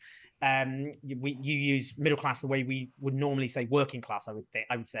privileged. You use middle class the way we would normally say working class, I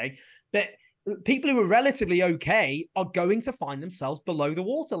would say. But people who are relatively okay are going to find themselves below the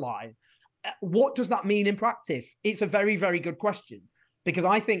waterline. What does that mean in practice? It's a very, very good question, because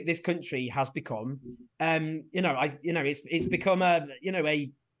I think this country has become, it's become a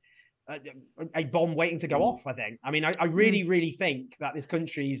bomb waiting to go off. I think. I mean, I really, really think that this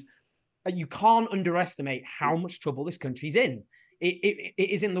country's. You can't underestimate how much trouble this country's in. It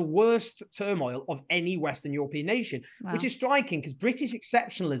is in the worst turmoil of any Western European nation, which is striking because British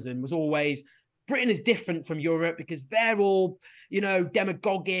exceptionalism was always. Britain is different from Europe because they're all,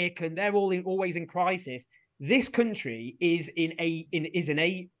 demagogic and they're all always in crisis. This country is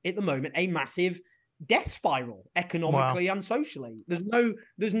at the moment a massive death spiral economically and socially.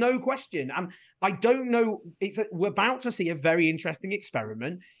 There's no question. And I don't know. We're about to see a very interesting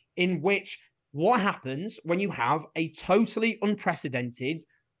experiment in which what happens when you have a totally unprecedented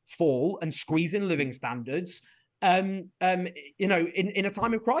fall and squeeze in living standards, in a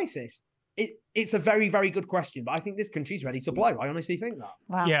time of crisis. It's a very, very good question, but I think this country's ready to blow. I honestly think that.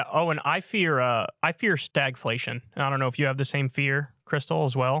 Wow. Yeah, Owen, I fear stagflation. I don't know if you have the same fear, Crystal,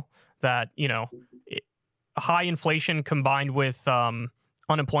 as well. That high inflation combined with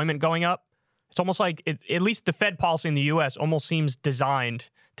unemployment going up. It's almost like at least the Fed policy in the U.S. almost seems designed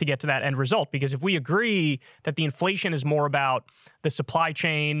to get to that end result. Because if we agree that the inflation is more about the supply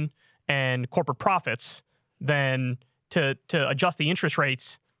chain and corporate profits, then to adjust the interest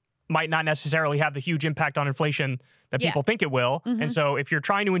rates might not necessarily have the huge impact on inflation that people think it will. Mm-hmm. And so if you're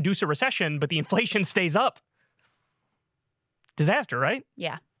trying to induce a recession, but the inflation stays up, disaster, right?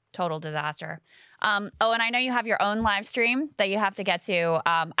 Yeah. Total disaster. Oh, and I know you have your own live stream that you have to get to.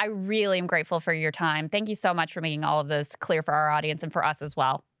 I really am grateful for your time. Thank you so much for making all of this clear for our audience and for us as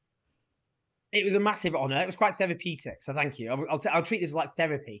well. It was a massive honor. It was quite therapeutic, so thank you. I'll treat this as like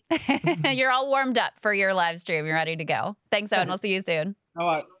therapy. You're all warmed up for your live stream. You're ready to go. Thanks, Owen. We'll see you soon. All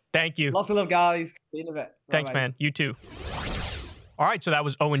right. Thank you. Lots of love, guys. See you in a bit. Thanks, Bye-bye. man. You too. All right, so that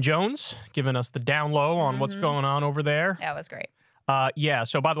was Owen Jones giving us the down low on what's going on over there. That was great. Yeah,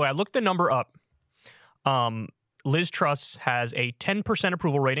 so by the way, I looked the number up. Liz Truss has a 10%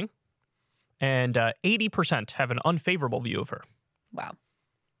 approval rating, and 80% have an unfavorable view of her. Wow.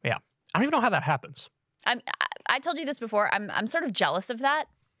 Yeah. I don't even know how that happens. I told you this before. I'm sort of jealous of that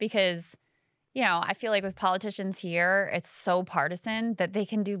because, you know, I feel like with politicians here, it's so partisan that they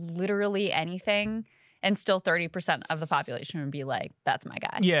can do literally anything and still 30% of the population would be like, that's my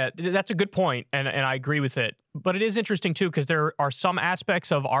guy. Yeah, that's a good point, and I agree with it. But it is interesting, too, because there are some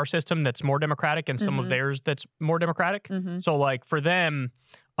aspects of our system that's more democratic and some of theirs that's more democratic. So, like, for them,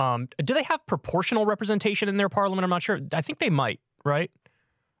 do they have proportional representation in their parliament? I'm not sure. I think they might, right?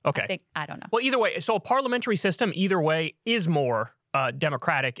 Okay. I don't know. Well, either way, so a parliamentary system, either way, is more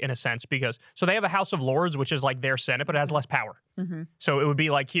democratic in a sense because, so they have a House of Lords, which is like their Senate, but it has less power. So it would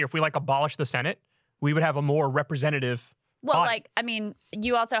be like here, if we like abolish the Senate, we would have a more representative Well, body. like, I mean,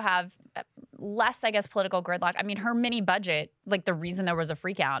 you also have less, I guess, political gridlock. I mean, her mini budget, like the reason there was a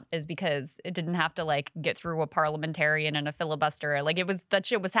freak out is because it didn't have to like get through a parliamentarian and a filibuster. Like that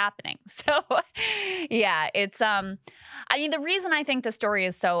shit was happening. So yeah, it's, I mean, the reason I think the story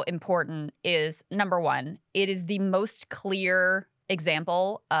is so important is number one, it is the most clear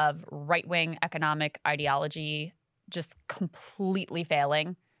example of right-wing economic ideology just completely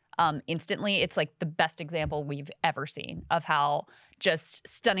failing. Instantly. It's like the best example we've ever seen of how just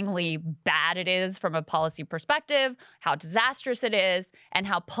stunningly bad it is from a policy perspective, how disastrous it is, and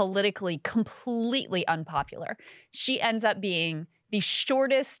how politically completely unpopular. She ends up being the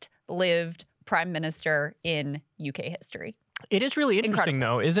shortest lived prime minister in UK history. It is really interesting,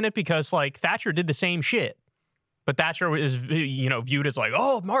 though, isn't it? Because, like, Thatcher did the same shit. But Thatcher is, you know, viewed as like,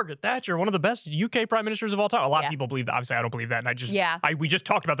 oh, Margaret Thatcher, one of the best UK prime ministers of all time. A lot of people believe that. Obviously, I don't believe that. And we just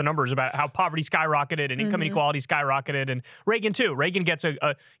talked about the numbers about how poverty skyrocketed and income inequality skyrocketed. And Reagan, too. Reagan gets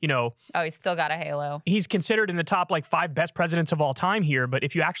you know. Oh, he's still got a halo. He's considered in the top, like, 5 best presidents of all time here. But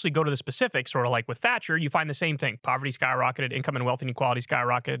if you actually go to the specifics, sort of like with Thatcher, you find the same thing. Poverty skyrocketed, income and wealth inequality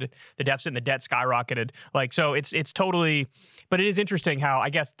skyrocketed, the deficit and the debt skyrocketed. Like, so it's totally, but it is interesting how,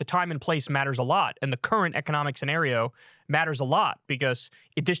 I guess, the time and place matters a lot. And the current economic scenario matters a lot because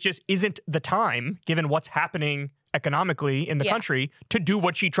this just isn't the time, given what's happening economically in the country, to do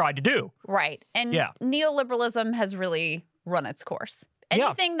what she tried to do. Right. And neoliberalism has really run its course.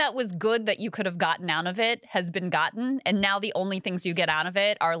 Anything that was good that you could have gotten out of it has been gotten. And now the only things you get out of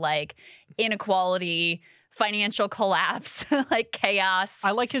it are like inequality, financial collapse, like chaos.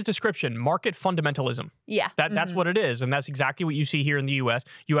 I like his description, market fundamentalism. Yeah. That's what it is. And that's exactly what you see here in the U.S.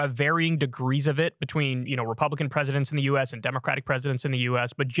 You have varying degrees of it between, you know, Republican presidents in the U.S. and Democratic presidents in the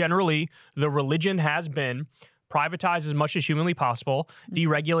U.S. But generally, the religion has been privatize as much as humanly possible,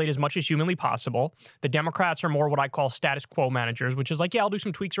 deregulate as much as humanly possible. The Democrats are more what I call status quo managers, which is like, yeah, I'll do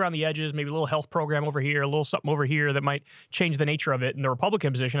some tweaks around the edges, maybe a little health program over here, a little something over here that might change the nature of it. And the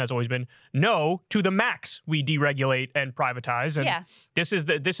Republican position has always been, no, to the max, we deregulate and privatize. And this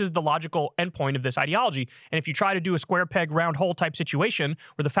is the logical endpoint of this ideology. And if you try to do a square peg, round hole type situation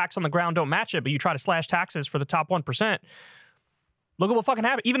where the facts on the ground don't match it, but you try to slash taxes for the top 1%, look at what fucking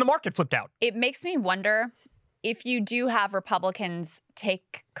happened. Even the market flipped out. It makes me wonder if you do have Republicans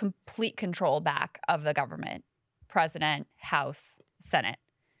take complete control back of the government, president, House, Senate,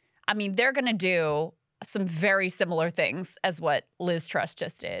 I mean, they're going to do some very similar things as what Liz Truss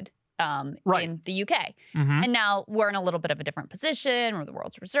just did in the UK. And now we're in a little bit of a different position. We're the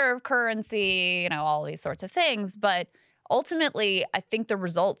world's reserve currency, you know, all these sorts of things. But ultimately, I think the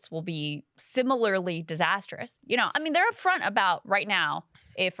results will be similarly disastrous. You know, I mean, they're upfront about right now,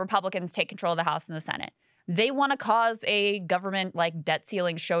 if Republicans take control of the House and the Senate, they want to cause a government like debt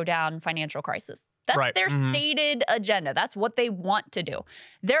ceiling showdown financial crisis. That's their stated agenda. That's what they want to do.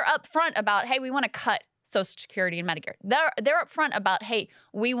 They're upfront about, hey, we want to cut Social Security and Medicare. They're upfront about, hey,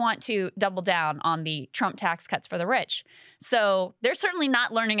 we want to double down on the Trump tax cuts for the rich. So they're certainly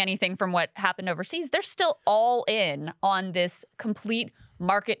not learning anything from what happened overseas. They're still all in on this complete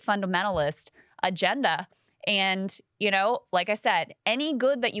market fundamentalist agenda. And, you know, like I said, any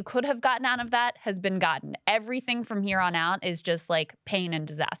good that you could have gotten out of that has been gotten. Everything from here on out is just like pain and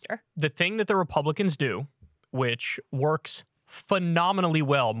disaster. The thing that the Republicans do, which works phenomenally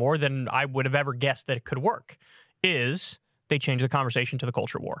well, more than I would have ever guessed that it could work, is they change the conversation to the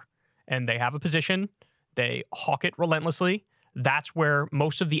culture war. And they have a position. They hawk it relentlessly. That's where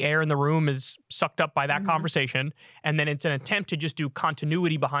most of the air in the room is sucked up by that conversation. And then it's an attempt to just do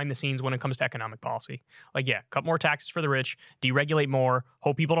continuity behind the scenes when it comes to economic policy. Like, yeah, cut more taxes for the rich, deregulate more,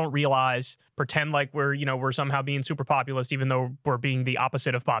 hope people don't realize, pretend like we're somehow being super populist, even though we're being the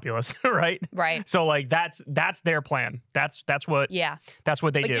opposite of populist, right? Right. So like that's their plan. That's what that's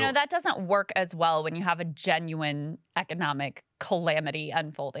what they do. That doesn't work as well when you have a genuine economic calamity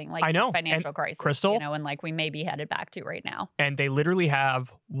unfolding, like I know. financial And crisis, Crystal, and like we may be headed back to right now. And they literally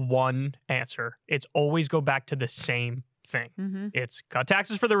have one answer. It's always go back to the same thing. It's cut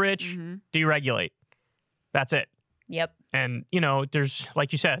taxes for the rich, deregulate. That's it. Yep. And, there's,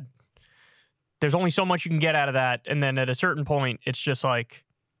 like you said, there's only so much you can get out of that. And then at a certain point, it's just like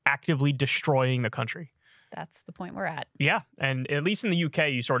actively destroying the country. That's the point we're at. Yeah. And at least in the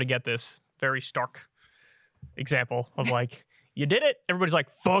UK, you sort of get this very stark example of like, you did it. Everybody's like,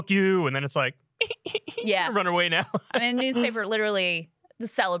 fuck you. And then it's like, run away now. I mean, the newspaper literally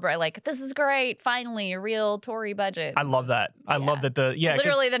celebrate, like, this is great. Finally, a real Tory budget. I love that. I love that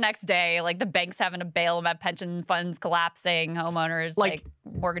literally the next day, like the banks having to bail them out, pension funds collapsing, homeowners, like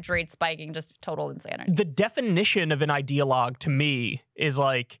mortgage rates spiking, just total insanity. The definition of an ideologue to me is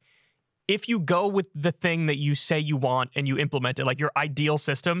like, if you go with the thing that you say you want and you implement it, like your ideal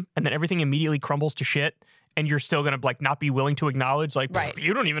system, and then everything immediately crumbles to shit, and you're still gonna like not be willing to acknowledge, like,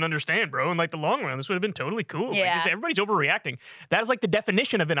 you don't even understand, bro. In like the long run, this would have been totally cool. Yeah. Like, everybody's overreacting. That is like the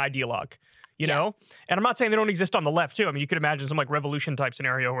definition of an ideologue, you know? And I'm not saying they don't exist on the left too. I mean, you could imagine some like revolution type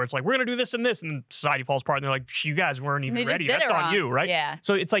scenario where it's like, we're gonna do this and this, and then society falls apart, and they're like, you guys weren't even ready. That's on you, right? Yeah.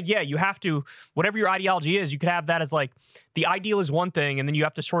 So it's like, you have to, whatever your ideology is, you could have that as like, the ideal is one thing, and then you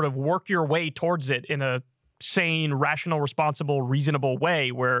have to sort of work your way towards it in a sane, rational, responsible, reasonable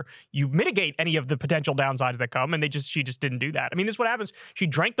way where you mitigate any of the potential downsides that come, and she just didn't do that. I mean, this is what happens. She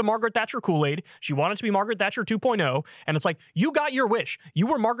drank the Margaret Thatcher Kool-Aid. She wanted to be Margaret Thatcher 2.0, and it's like, you got your wish. You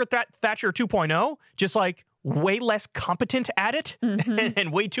were Margaret Thatcher 2.0, just like way less competent at it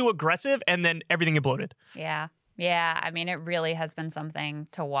and way too aggressive, and then everything imploded. Yeah. Yeah. I mean, it really has been something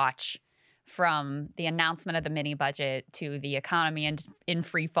to watch, from the announcement of the mini budget to the economy in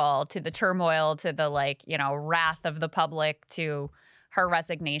free fall to the turmoil to the wrath of the public to her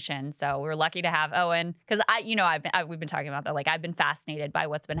resignation. So we're lucky to have Owen, because we've been talking about that. Like, I've been fascinated by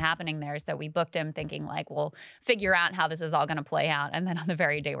what's been happening there. So we booked him thinking like, we'll figure out how this is all going to play out. And then on the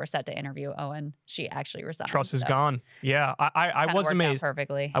very day we're set to interview Owen, she actually resigned. Trust is gone. Yeah, I was amazed.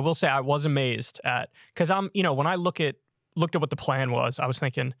 Perfectly. I will say I was amazed because when I looked at what the plan was, I was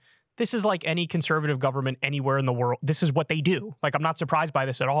thinking, this is like any conservative government anywhere in the world. This is what they do. Like, I'm not surprised by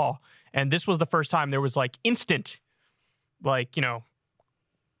this at all. And this was the first time there was like instant, like, a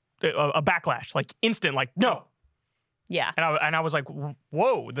backlash, like instant, like, no. Yeah. And I was like,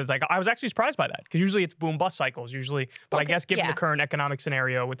 whoa. Like, I was actually surprised by that, because usually it's boom bust cycles usually. But I guess given the current economic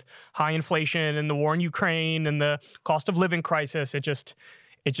scenario with high inflation and the war in Ukraine and the cost of living crisis, it just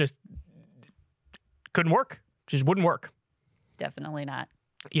couldn't work. Just wouldn't work. Definitely not.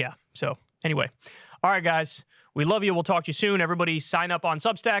 Yeah. So anyway, all right, guys, we love you. We'll talk to you soon. Everybody sign up on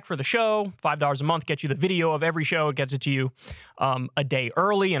Substack for the show. $5 a month gets you the video of every show. It gets it to you a day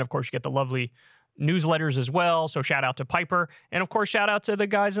early. And of course, you get the lovely newsletters as well. So shout out to Piper. And of course, shout out to the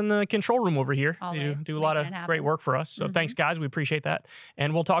guys in the control room over here. They do a lot of great work for us. So thanks, guys. We appreciate that.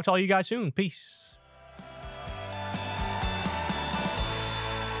 And we'll talk to all you guys soon. Peace.